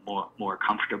more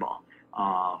comfortable.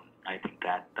 I think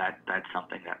that's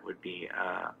something that would be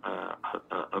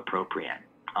appropriate.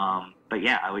 But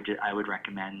yeah, I would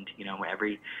recommend,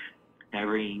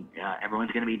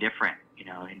 everyone's going to be different.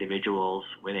 Individuals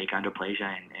with achondroplasia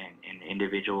and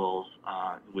individuals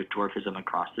with dwarfism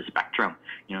across the spectrum,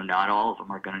 not all of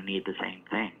them are going to need the same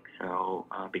thing. So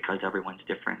because everyone's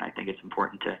different, I think it's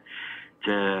important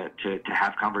to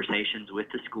have conversations with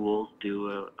the schools, do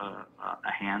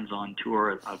a hands-on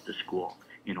tour of the school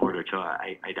in order to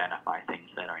identify things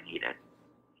that are needed.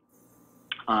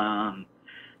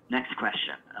 Next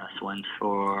question. This one's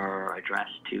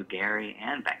addressed to Gary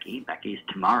and Becky. Becky's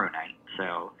tomorrow night,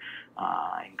 so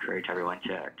I encourage everyone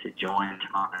to join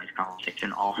tomorrow night's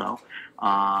conversation also.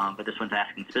 But this one's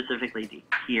asking specifically to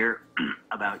hear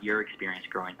about your experience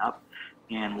growing up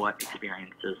and what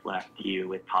experiences left you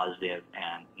with positive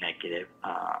and negative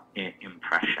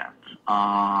impressions.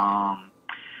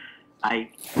 I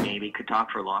maybe could talk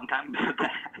for a long time about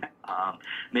that.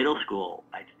 Middle school,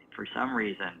 for some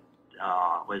reason,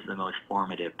 was the most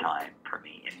formative time for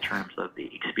me in terms of the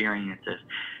experiences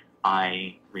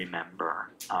I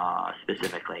remember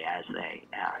specifically as they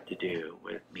had to do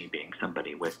with me being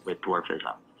somebody with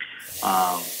dwarfism.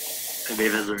 I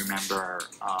vividly remember,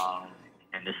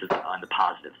 and this is on the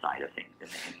positive side of things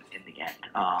in the end,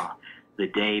 the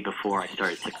day before I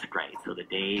started 6th grade. So the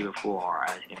day before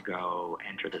I was going to go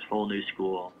enter this whole new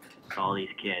school with all these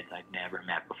kids I'd never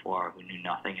met before who knew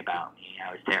nothing about me.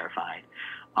 I was terrified.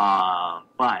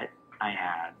 But I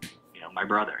had, my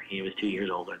brother. He was 2 years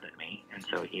older than me, and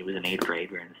so he was in 8th grade.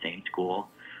 We were in the same school.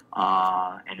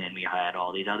 And then we had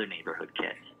all these other neighborhood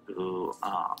kids who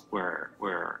were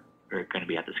going to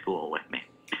be at the school with me,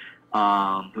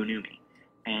 who knew me.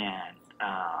 And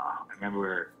I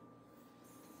remember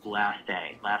last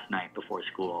night before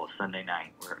school, Sunday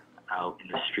night, we're out in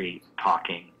the street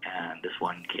talking, and this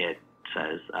one kid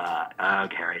says, "Oh,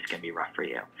 Gary, it's gonna be rough for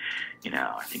you."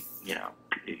 I think,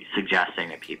 suggesting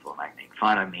that people might make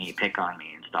fun of me, pick on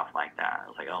me, and stuff like that. I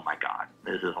was like, "Oh my God,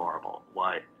 this is horrible."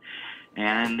 What?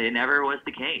 And it never was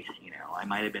the case. I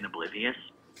might have been oblivious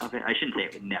of it. I shouldn't say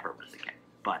it never was the case,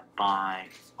 but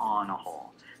on a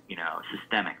whole,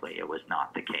 systemically, it was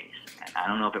not the case. And I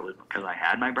don't know if it was because I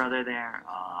had my brother there,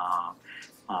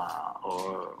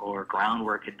 or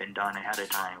groundwork had been done ahead of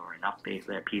time, or enough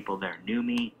people there knew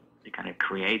me to kind of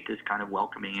create this kind of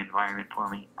welcoming environment for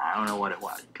me. I don't know what it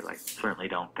was, because I certainly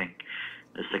don't think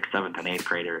the 6th, 7th, and 8th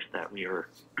graders that we were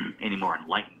any more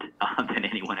enlightened than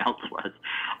anyone else was.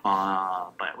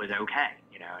 But it was okay,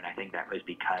 and I think that was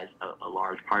because a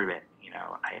large part of it,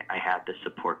 I had the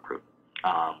support group,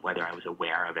 whether I was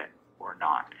aware of it or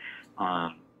not.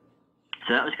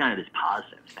 So that was kind of this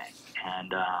positive thing.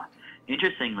 And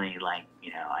interestingly,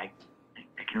 I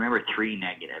can remember 3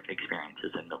 negative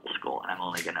experiences in middle school, and I'm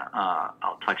only gonna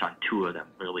I'll touch on 2 of them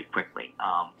really quickly.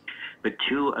 But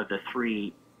 2 of the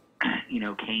 3,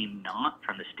 came not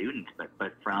from the students,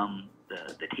 but from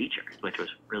the teachers, which was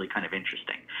really kind of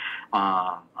interesting.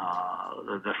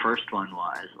 The first one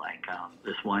was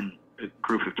this one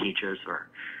group of teachers, or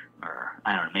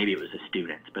I don't know, maybe it was the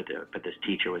students, but this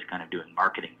teacher was kind of doing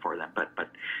marketing for them. But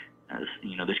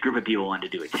this group of people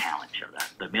wanted to do a talent show.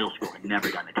 That the middle school had never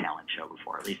done a talent show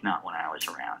before, at least not when I was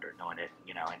around, or knowing it,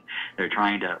 and they're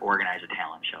trying to organize a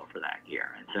talent show for that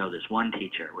year. And so this one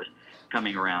teacher was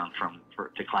coming around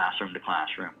to classroom to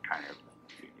classroom, kind of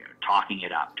talking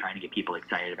it up, trying to get people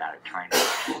excited about it, trying to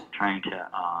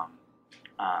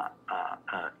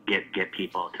get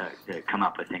people to come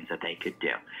up with things that they could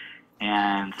do.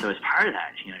 And so as part of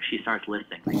that, she starts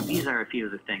listing, these are a few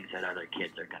of the things that other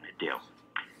kids are going to do.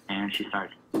 And she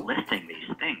starts listing these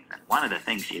things. And one of the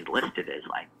things she's listed is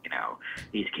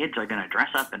these kids are going to dress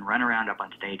up and run around up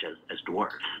on stage as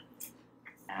dwarves.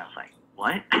 And I was like,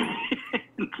 what?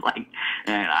 It's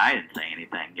and I didn't say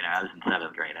anything. I was in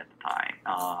 7th grade at the time.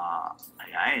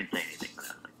 I didn't say anything, but I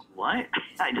was like, what?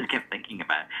 I just kept thinking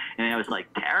about it. And I was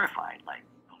terrified,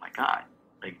 oh my God,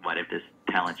 what if this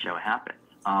talent show happens?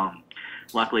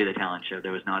 Luckily, the talent show,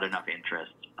 there was not enough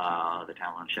interest. The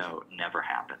talent show never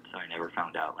happened, so I never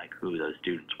found out who those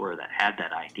students were that had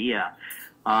that idea.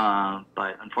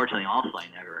 But unfortunately, also I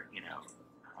never,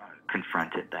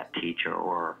 confronted that teacher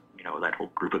or that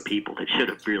whole group of people that should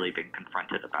have really been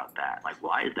confronted about that.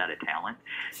 Why is that a talent,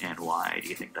 and why do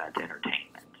you think that's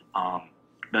entertainment?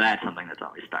 But that's something that's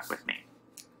always stuck with me.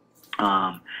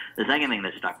 The second thing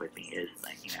that stuck with me is,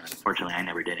 unfortunately, I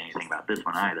never did anything about this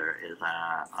one either. Is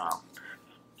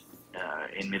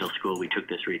in middle school, we took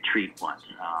this retreat once.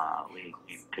 We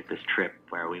took this trip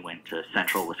where we went to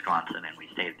central Wisconsin, and we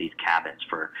stayed at these cabins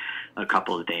for a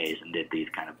couple of days and did these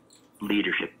kind of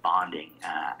leadership bonding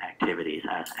activities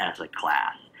as a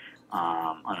class.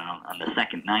 On the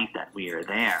second night that we were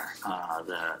there,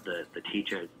 the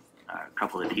teachers, a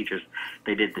couple of the teachers,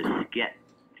 they did this skit,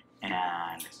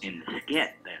 and in the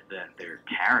skit, their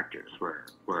characters were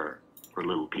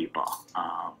little people.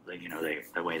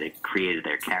 The way they created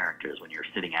their characters, when you're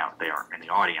sitting out there in the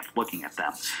audience looking at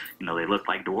them, they looked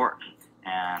like dwarves,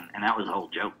 and that was the whole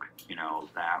joke.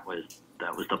 That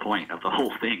was the point of the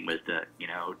whole thing, was to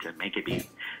make it be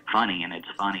funny. And it's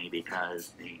funny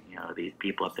because these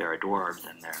people up there are dwarves,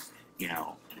 and they're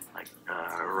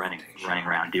running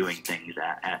around doing things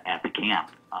at the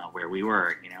camp where we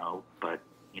were, but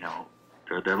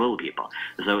they're little people.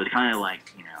 So it was kind of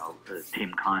like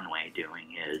Tim Conway doing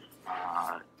his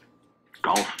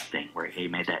golf thing, where he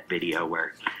made that video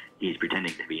where he's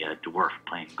pretending to be a dwarf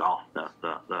playing golf the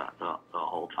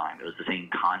whole time. It was the same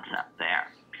concept there.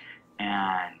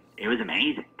 And it was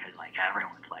amazing because like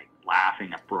everyone's like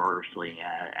laughing uproariously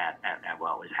at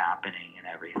what was happening and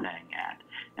everything,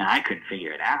 and I couldn't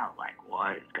figure it out. Like,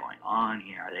 what is going on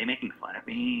here? Are they making fun of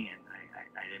me? And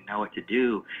I didn't know what to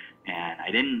do, and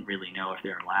I didn't really know if they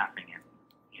were laughing at,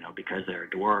 because they're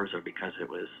dwarves or because it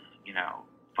was,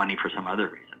 funny for some other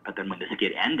reason. But then when the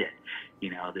skit ended,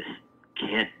 this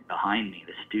kid behind me,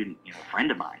 the student, friend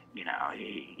of mine,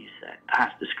 he said,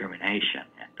 "That's discrimination,"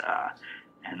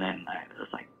 and then I was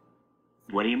like,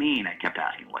 "What do you mean?" I kept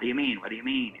asking, "What do you mean? What do you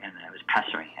mean?" And then I was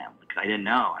pestering him because I didn't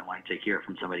know. I wanted to hear it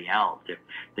from somebody else if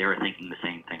they were thinking the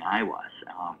same thing I was.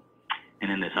 And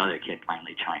then this other kid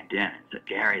finally chimed in and said,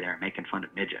 "Gary, they're making fun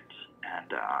of midgets."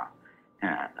 And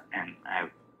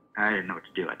I didn't know what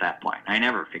to do at that point. I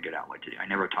never figured out what to do. I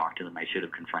never talked to them. I should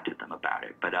have confronted them about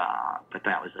it. But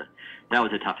that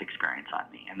was a tough experience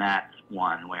on me. And that's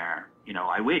one where,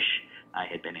 I wish I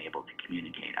had been able to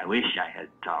communicate. I wish I had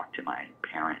talked to my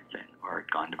parents or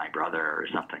gone to my brother or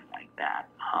something like that.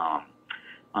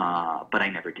 But I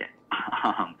never did.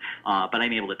 But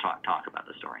I'm able to talk about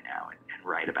the story now and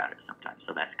write about it sometimes,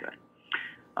 so that's good.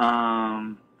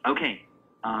 Okay.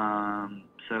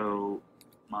 So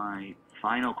my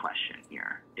final question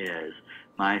here is,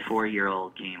 my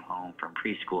 4-year-old came home from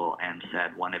preschool and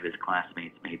said one of his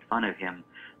classmates made fun of him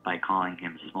by calling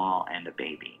him small and a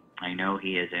baby. I know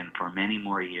he is in for many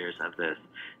more years of this,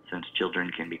 since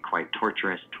children can be quite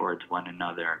torturous towards one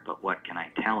another, but what can I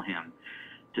tell him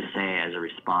to say as a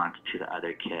response to the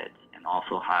other kids? And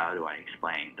also, how do I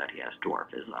explain that he has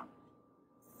dwarfism?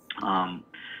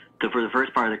 So for the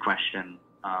first part of the question,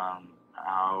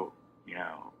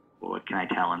 what can I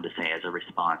tell him to say as a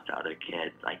response to other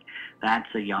kids? Like,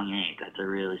 that's a young age. That's a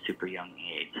really super young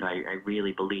age. So I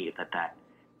really believe that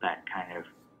kind of,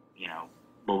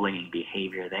 bullying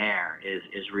behavior there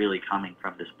is really coming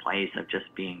from this place of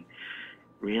just being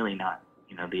really not,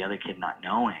 the other kid not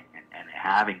knowing and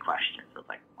having questions of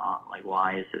like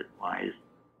why is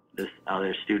this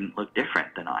other student look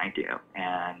different than I do?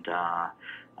 And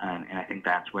I think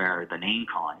that's where the name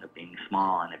calling of being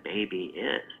small and a baby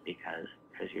is, because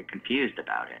you're confused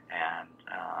about it. And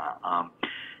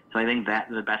so I think that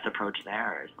the best approach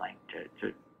there is like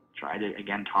to try to,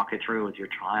 again, talk it through with your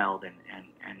child and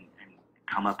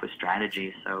come up with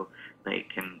strategies so they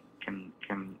can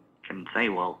say,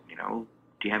 well, do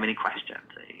you have any questions?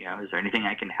 Is there anything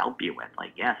I can help you with?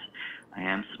 Like, yes, I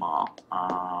am small,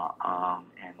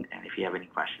 and if you have any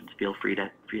questions, feel free to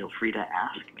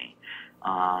ask me.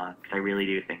 Because I really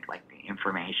do think like the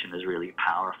information is really a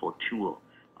powerful tool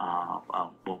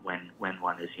when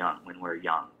one is young, when we're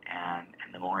young, and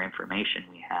the more information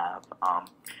we have,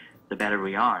 the better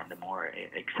we are, and the more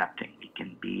accepting we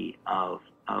can be of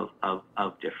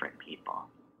different people.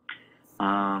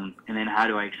 And then how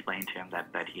do I explain to him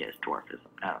that he has dwarfism?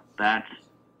 Now, that's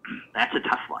a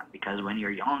tough one, because when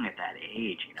you're young at that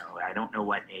age, I don't know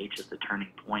what age is the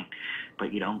turning point, but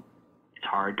it's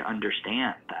hard to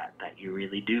understand that you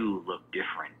really do look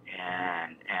different,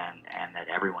 and that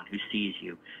everyone who sees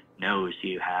you knows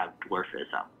you have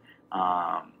dwarfism.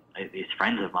 These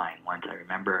friends of mine, once I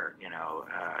remember,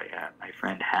 my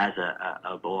friend has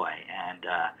a boy,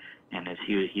 and as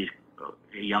he's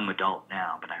a young adult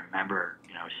now, but I remember,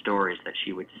 stories that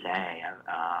she would say.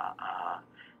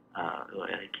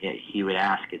 He would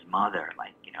ask his mother,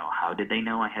 like, how did they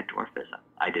know I had dwarfism?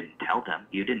 I didn't tell them.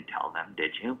 You didn't tell them,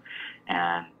 did you?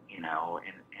 And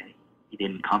and he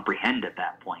didn't comprehend at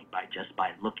that point by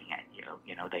looking at you.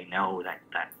 They know that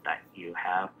you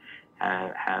have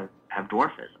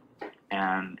dwarfism,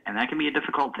 and that can be a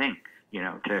difficult thing.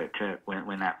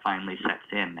 When that finally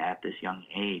sets in at this young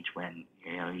age, when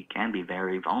you can be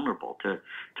very vulnerable to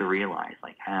realize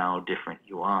like how different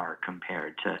you are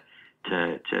compared to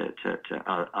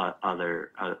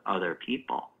other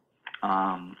people.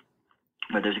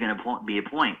 But there's going to be a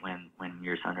point when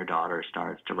your son or daughter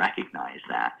starts to recognize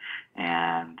that,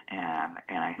 and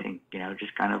I think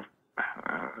just kind of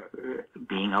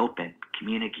being open,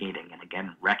 communicating, and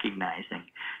again recognizing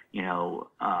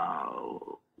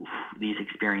these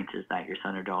experiences that your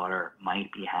son or daughter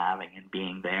might be having, and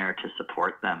being there to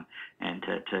support them and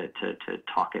to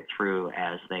talk it through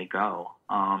as they go.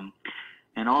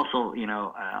 And also,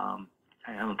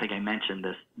 I don't think I mentioned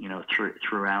this,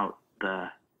 throughout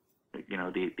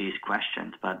these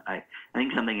questions, but I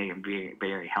think something that can be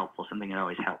very helpful, something that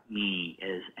always helped me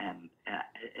is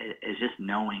just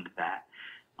knowing that,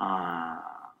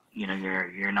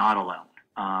 you're not alone.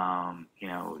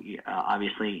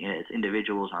 Obviously, as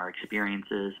individuals, our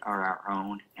experiences are our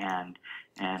own, and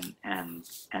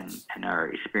our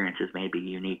experiences may be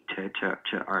unique to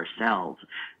ourselves.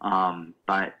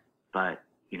 But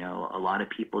a lot of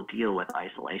people deal with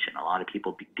isolation. A lot of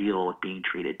people deal with being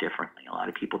treated differently. A lot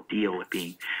of people deal with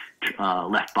being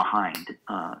left behind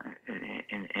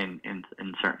in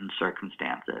certain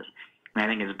circumstances. And I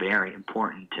think it's very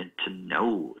important to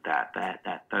know that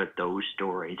those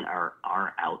stories are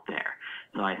out there.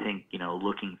 So I think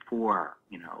looking for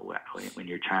when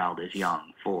your child is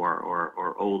young,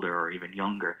 or older, or even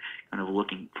younger, kind of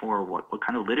looking for what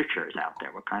kind of literature is out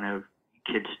there, what kind of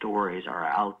kid stories are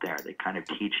out there that kind of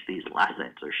teach these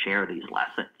lessons or share these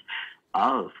lessons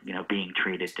of being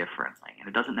treated differently. And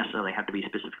it doesn't necessarily have to be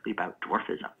specifically about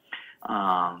dwarfism.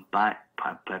 But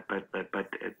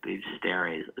these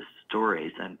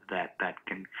stories and that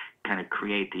can kind of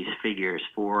create these figures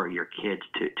for your kids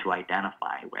to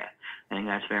identify with. I think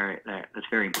that's very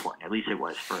important. At least it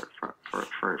was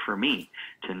for me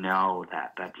to know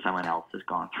that someone else has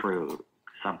gone through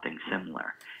something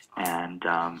similar. And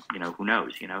who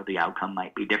knows? The outcome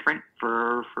might be different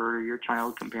for your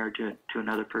child compared to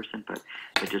another person. But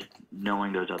just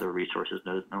knowing those other resources,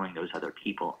 knowing those other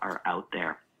people are out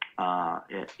there,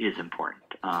 it is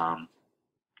important. And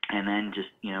then just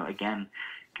again,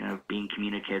 kind of being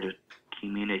communicative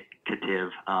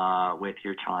with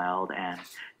your child and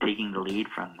taking the lead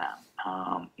from them.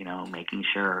 Making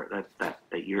sure that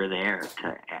you're there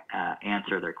to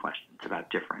answer their questions about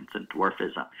difference and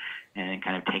dwarfism, and then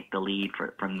kind of take the lead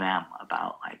from them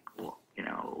about, like, well,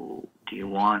 do you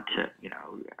want to,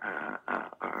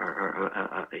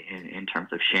 in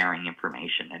terms of sharing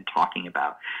information and talking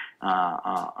about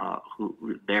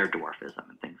their dwarfism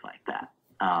and things like that.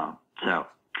 So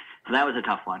that was a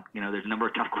tough one. There's a number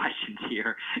of tough questions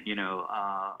here,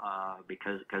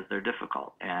 because they're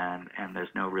difficult, and there's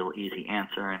no real easy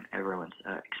answer, and everyone's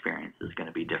experience is going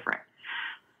to be different.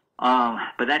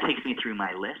 But that takes me through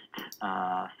my list.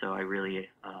 So I really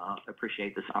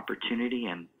appreciate this opportunity,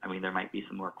 and I mean, there might be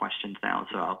some more questions now,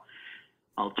 so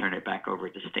I'll turn it back over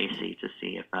to Stacy to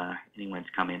see if anyone's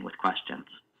come in with questions.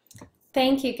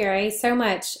 Thank you, Gary, so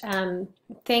much.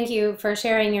 Thank you for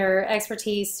sharing your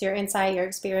expertise, your insight, your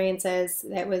experiences.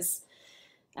 It was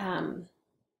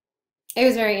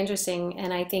very interesting,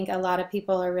 and I think a lot of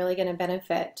people are really going to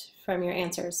benefit from your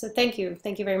answers. So thank you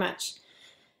very much.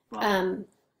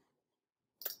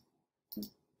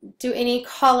 Do any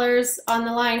callers on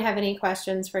the line have any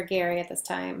questions for Gary at this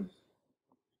time?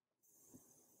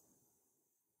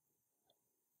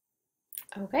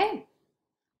 Okay.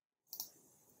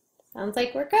 Sounds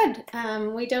like we're good.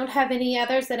 We don't have any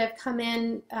others that have come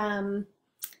in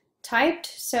typed.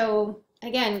 So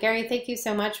again, Gary, thank you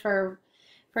so much for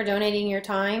donating your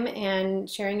time and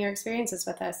sharing your experiences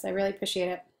with us. I really appreciate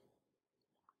it.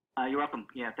 You're welcome.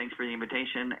 Yeah, thanks for the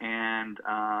invitation, and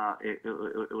it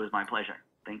was my pleasure.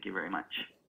 Thank you very much.